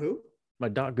 $10. You're who? My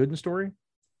Doc Gooden story?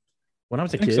 When I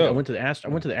was a think kid, so. I went to the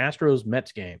Astros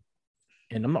Mets game,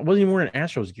 and wasn't even wearing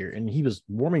Astros gear, and he was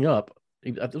warming up.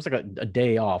 It was like a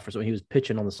day off or something. He was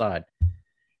pitching on the side,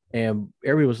 and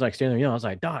everybody was like standing there. I was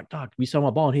like, Doc, we saw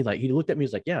my ball, and he looked at me.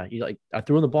 He's like, yeah. I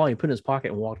threw in the ball, and he put it in his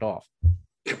pocket and walked off.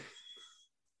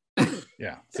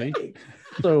 Yeah, see,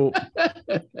 So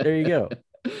there you go.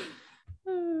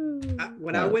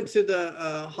 When I went to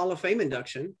the Hall of Fame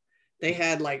induction, they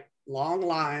had like long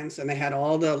lines, and they had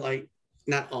all the like,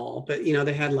 not all, but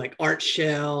they had like Art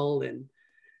Shell and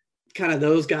kind of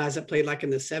those guys that played like in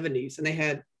the 70s,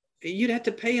 and you'd have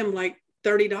to pay them like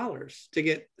 $30 to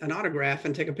get an autograph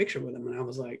and take a picture with him. And I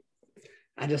was like,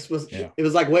 it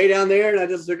was like way down there, and I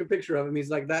just took a picture of him. He's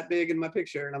like that big in my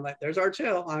picture, and I'm like, there's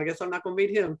Archell. I guess I'm not going to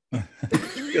meet him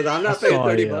because I'm not paying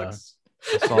 $30.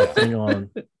 I saw a thing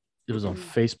it was on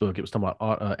Facebook. It was talking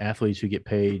about athletes who get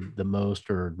paid the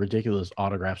most or ridiculous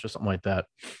autographs or something like that.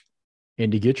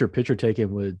 And to get your picture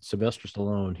taken with Sylvester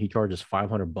Stallone, he charges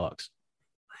 $500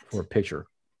 for a picture.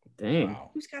 Dang. Wow.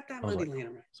 Who's got that money laying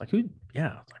around? It's like, who?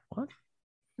 Yeah. It's like, what?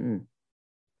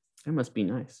 That must be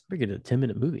nice. We get a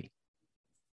 10-minute movie.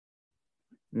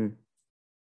 Okay.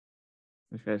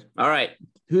 All right.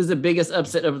 Who's the biggest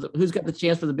upset who's got the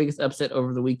chance for the biggest upset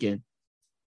over the weekend?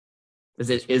 Is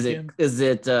it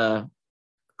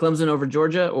Clemson over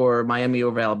Georgia or Miami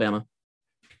over Alabama?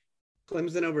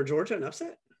 Clemson over Georgia, an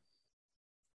upset?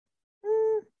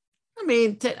 I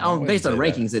mean, based on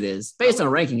rankings, it is. Based on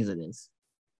rankings, it is.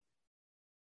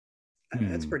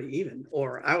 That's pretty even.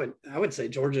 Or I would say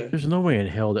Georgia. There's no way in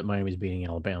hell that Miami's beating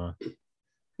Alabama.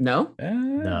 No?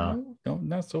 No,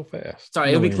 not so fast. Sorry,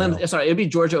 it'll be Clemson. No. Sorry, it'll be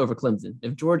Georgia over Clemson.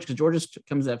 If because Georgia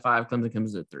comes at 5, Clemson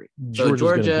comes at 3. So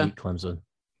Georgia gonna beat Clemson.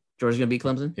 Georgia's gonna beat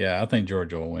Clemson. Yeah, I think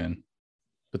Georgia will win.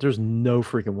 But there's no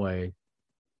freaking way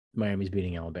Miami's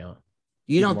beating Alabama.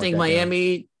 You don't think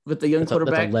Miami with the young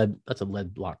quarterback? That's a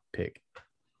lead block pick.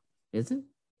 Is it?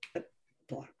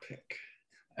 Block pick.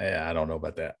 Yeah, I don't know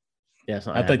about that. Yeah,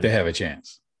 I think they have a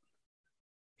chance.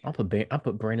 I'll put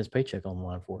Brandon's paycheck on the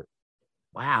line for it.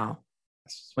 Wow.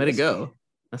 Way to go.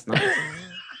 That's nice.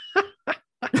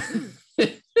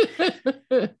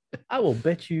 I will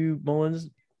bet you, Mullins,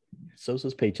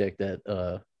 Sosa's paycheck that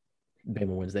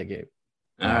Bama wins that game.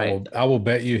 All right. I will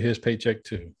bet you his paycheck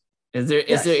too. Is there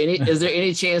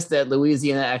any chance that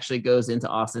Louisiana actually goes into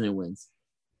Austin and wins?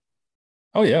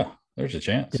 Oh yeah, there's a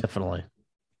chance. Definitely.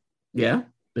 Yeah.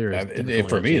 There is.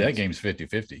 For me, that game's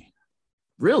 50-50.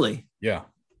 Really? Yeah.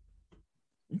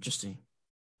 Interesting.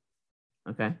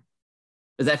 Okay.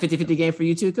 Is that 50-50 game for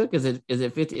you too, Cook? Is it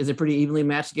 50? Is it a pretty evenly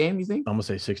matched game, you think? I'm gonna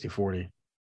say 60-40.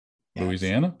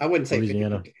 Louisiana? I wouldn't say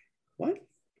Louisiana. 50-50. What?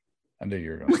 I knew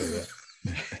you were gonna say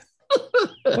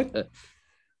that.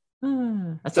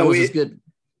 That's always good.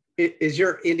 Is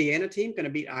your Indiana team going to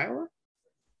beat Iowa?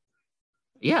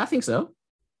 Yeah, I think so.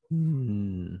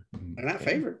 They're not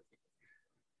favored.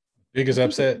 Biggest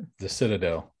upset, the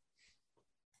Citadel.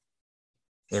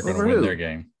 They're going to win their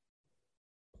game.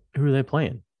 Who are they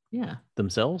playing? Yeah.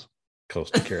 Themselves?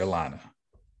 Coastal Carolina.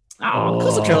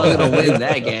 Coastal Carolina's going to win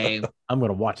that game. I'm going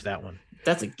to watch that one.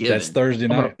 That's a given. That's Thursday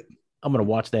night. I'm going to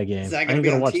watch that game. I ain't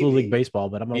going to watch Little League Baseball,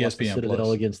 but I'm going to watch the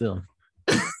Citadel against them.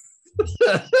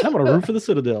 I'm going to root for the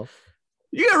Citadel.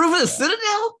 You got to root for the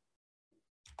Citadel?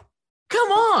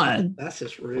 Come on. That's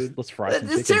just rude. Let's fry some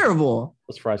chicken. It's terrible.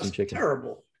 Let's fry some chicken.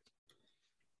 Terrible.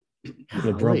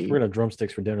 We're gonna have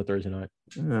drumsticks for dinner Thursday night.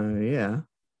 Yeah.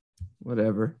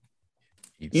 Whatever.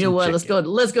 You know what? Chicken.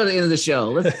 Let's go to the end of the show.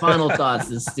 Let's final thoughts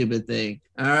this stupid thing.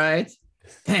 All right.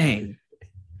 Dang.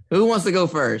 Who wants to go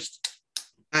first?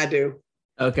 I do.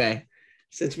 Okay.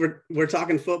 Since we're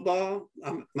talking football,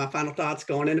 my final thoughts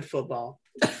going into football.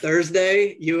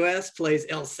 Thursday, U.S. plays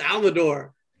El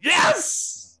Salvador.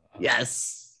 Yes.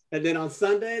 Yes. And then on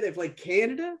Sunday, they play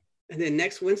Canada. And then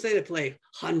next Wednesday, they play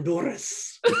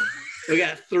Honduras. We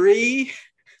got 3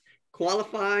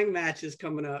 qualifying matches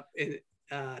coming up in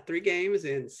 3 games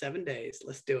in 7 days.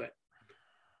 Let's do it.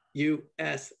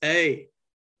 USA.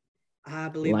 I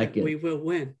believe we will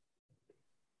win.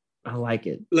 I like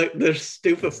it. Look, they're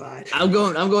stupefied. I'm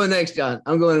going next, John.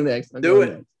 I'm going next. I'm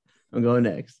going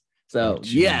next. So,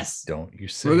 yes. Don't you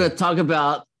say we're going to talk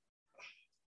about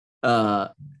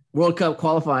World Cup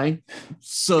qualifying.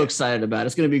 So excited about it.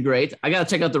 It's going to be great. I got to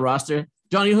check out the roster.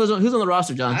 John, who's on the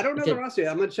roster, John? I don't know the roster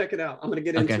yet. I'm going to check it out. I'm going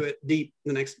to get into it deep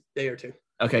the next day or 2.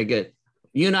 Okay, good.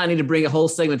 You and I need to bring a whole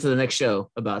segment to the next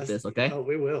show about this, okay? Oh,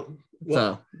 we will.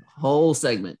 So, whole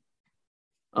segment.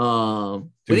 We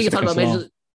didn't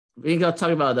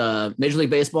talk about Major League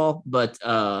Baseball, but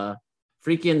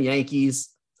freaking Yankees,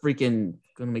 freaking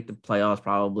going to make the playoffs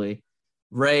probably.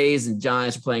 Rays and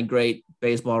Giants are playing great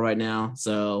baseball right now.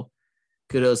 So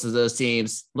kudos to those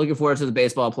teams. Looking forward to the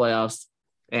baseball playoffs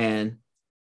and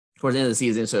towards the end of the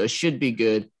season. So it should be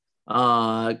good.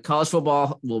 College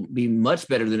football will be much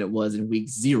better than it was in week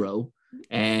 0.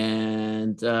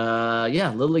 And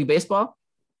Little League Baseball.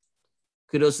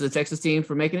 Kudos to the Texas team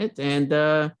for making it. And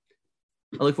I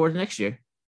look forward to next year.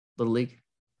 Little League.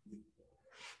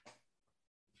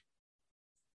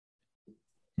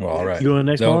 Well, all right. You going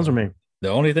next, Mullins, or me? The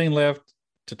only thing left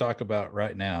to talk about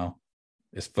right now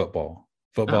is football.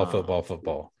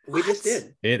 Football. We just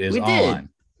did. It is on.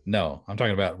 No, I'm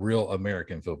talking about real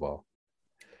American football.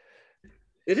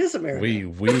 It is America.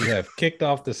 We have kicked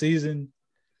off the season,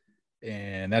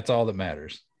 and that's all that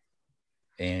matters.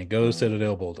 And go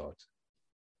Citadel Bulldogs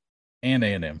and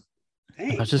A&M.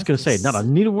 Dang. I was just gonna say,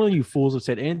 neither one of you fools have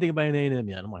said anything about A&M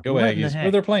yet. I'm like, Go what in the Aggies. heck?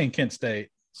 Well, they're playing Kent State.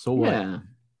 So what? Yeah.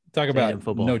 Talk A&M about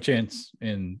football. no chance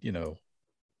in,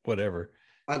 whatever.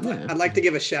 I'd like to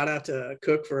give a shout out to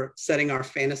Cook for setting our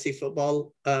fantasy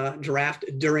football draft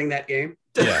during that game.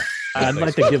 Yeah. I'd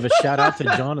like to give a shout out to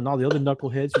John and all the other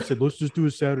knuckleheads who said, let's just do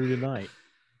a Saturday night.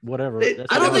 Whatever. That's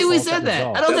I don't think we said whatever that.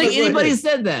 falls I off. don't think That was anybody like-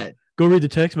 said that. Go read the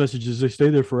text messages. They stay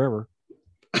there forever.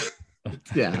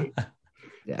 Yeah. I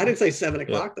didn't say 7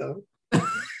 o'clock though.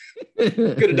 Could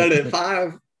Could have done it at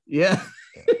 5. Yeah.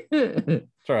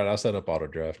 It's all right. I'll set up auto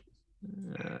draft.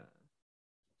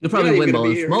 You'll probably You're not win, even gonna be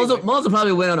Mullins. here Mullins, anyway. Mullins will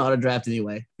probably win on auto draft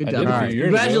anyway. Good I job. did a few Mullins. years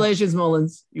ago. Congratulations,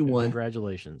 Mullins. You won.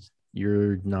 Congratulations.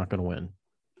 You're not going to win.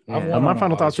 I've Yeah. won My on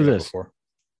final auto thoughts are draft this. before.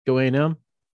 Go A&M.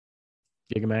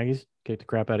 Jacob Aggies. Kick the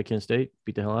crap out of Kent State.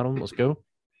 Beat the hell out of them. Let's go.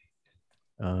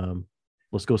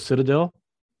 Let's go Citadel.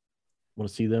 Want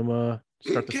to see them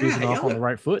start the season God, off y'all on the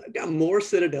right foot. I got more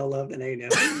Citadel love than A&M.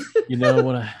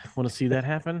 Want to see that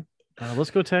happen.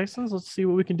 Let's go Texans. Let's see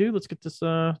what we can do. Let's get this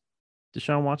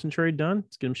Deshaun Watson trade done.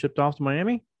 Let's get him shipped off to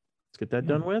Miami. Let's get that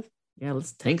done with. Yeah,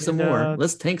 let's tank some And, more.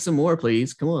 Let's tank some more,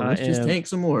 please. Come on, let's just and tank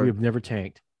some more. We've never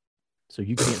tanked, so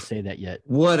you can't say that yet.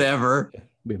 Whatever.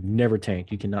 We've never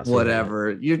tanked. You cannot say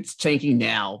Whatever. You're tanking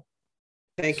now.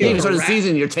 Thank You you. even for start the Rat-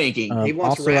 season, you're tanking. that. He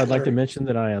wants Also, I'd like to Rattler. mention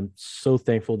that I am so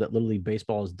thankful that Little League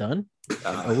Baseball is done.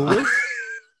 Over Uh, with.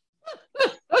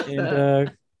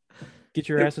 And get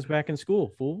your asses back in school,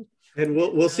 fool. And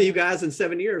we'll see you guys in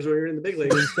 7 years when you're in the big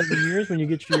league. In 7 years, when you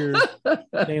get your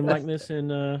name, likeness,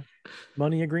 and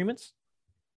money agreements.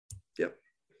 Yep.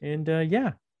 And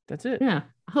yeah, that's it. yeah.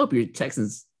 I hope your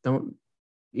Texans don't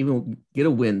even get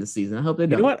a win this season. I hope they You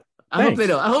don't. know what? I hope they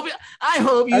Thanks. don't. I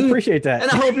hope I you appreciate that.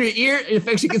 and I hope your ear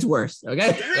infection gets worse.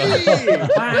 Okay. Hey!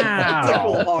 Wow.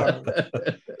 Tickle hard.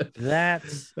 That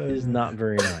is not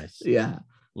very nice. Yeah.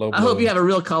 Low I hope blow. you have a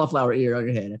real cauliflower ear on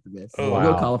your head after this. Oh,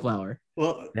 Real wow. cauliflower.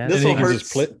 Well, That- this Then will he can hurt.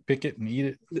 just pick it and eat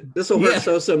it. This will hurt Yeah.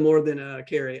 Sosa more than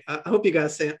Kerry. I hope you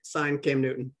guys sign Cam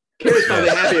Newton. Kerry's probably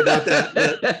happy about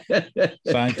that. But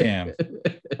Sign Cam.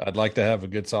 I'd like to have a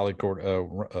good solid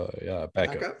backup.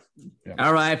 backup.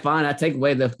 All right, fine. I take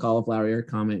away the cauliflower ear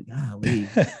comment. Golly.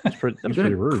 That's pretty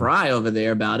You're rude. gonna cry over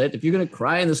there about it. If you're gonna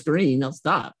cry in the screen, I'll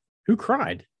stop. Who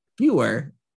cried? You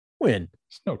were When?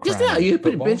 There's no just crying now. in You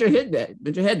football. bent your head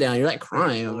down. You're like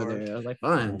crying over Lord. there. I was like, Oh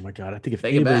fine. my god! I think if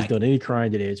Take it anybody's back. done any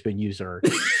crying today, it's been you, sir.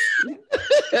 Did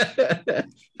I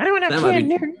don't want That might be-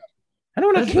 Newton. I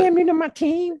don't want Cam Newton on my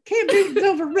team. Cam Newton's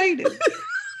overrated.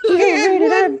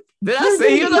 I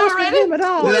say he was overrated? at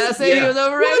all. Did I say he Yeah. was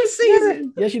overrated? One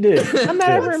season. Yes, you did. I'm not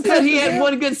ever I impressed. said he with had him.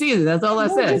 one good season. That's all I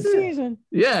One said. good season.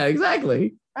 Yeah,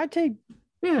 exactly. I take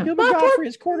Yeah. Gilbert My Godfrey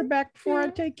as quarterback before I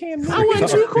take Cam I Newton. went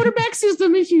 2 quarterback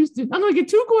system in Houston. I'm gonna get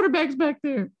 2 quarterbacks back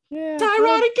there. Yeah,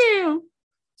 Tyrod and Cam.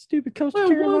 stupid Coastal Well,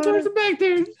 one Carolina. person back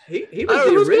there. He I was don't know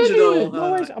the who's gonna do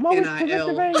original it. I'm always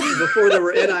NIL preventive angry. before there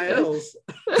were NILs.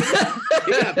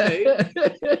 He got paid.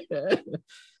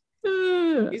 I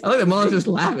like that Mullen's just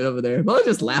laughing over there. Mullen's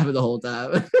just laughing the whole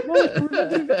time. I'm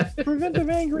always preventive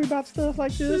angry about stuff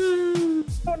like this. I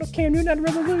don't know Cam Newton. I'd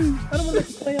rather lose. I don't want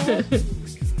to play off.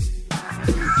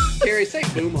 Kerry, say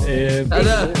boom on. And I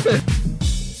know.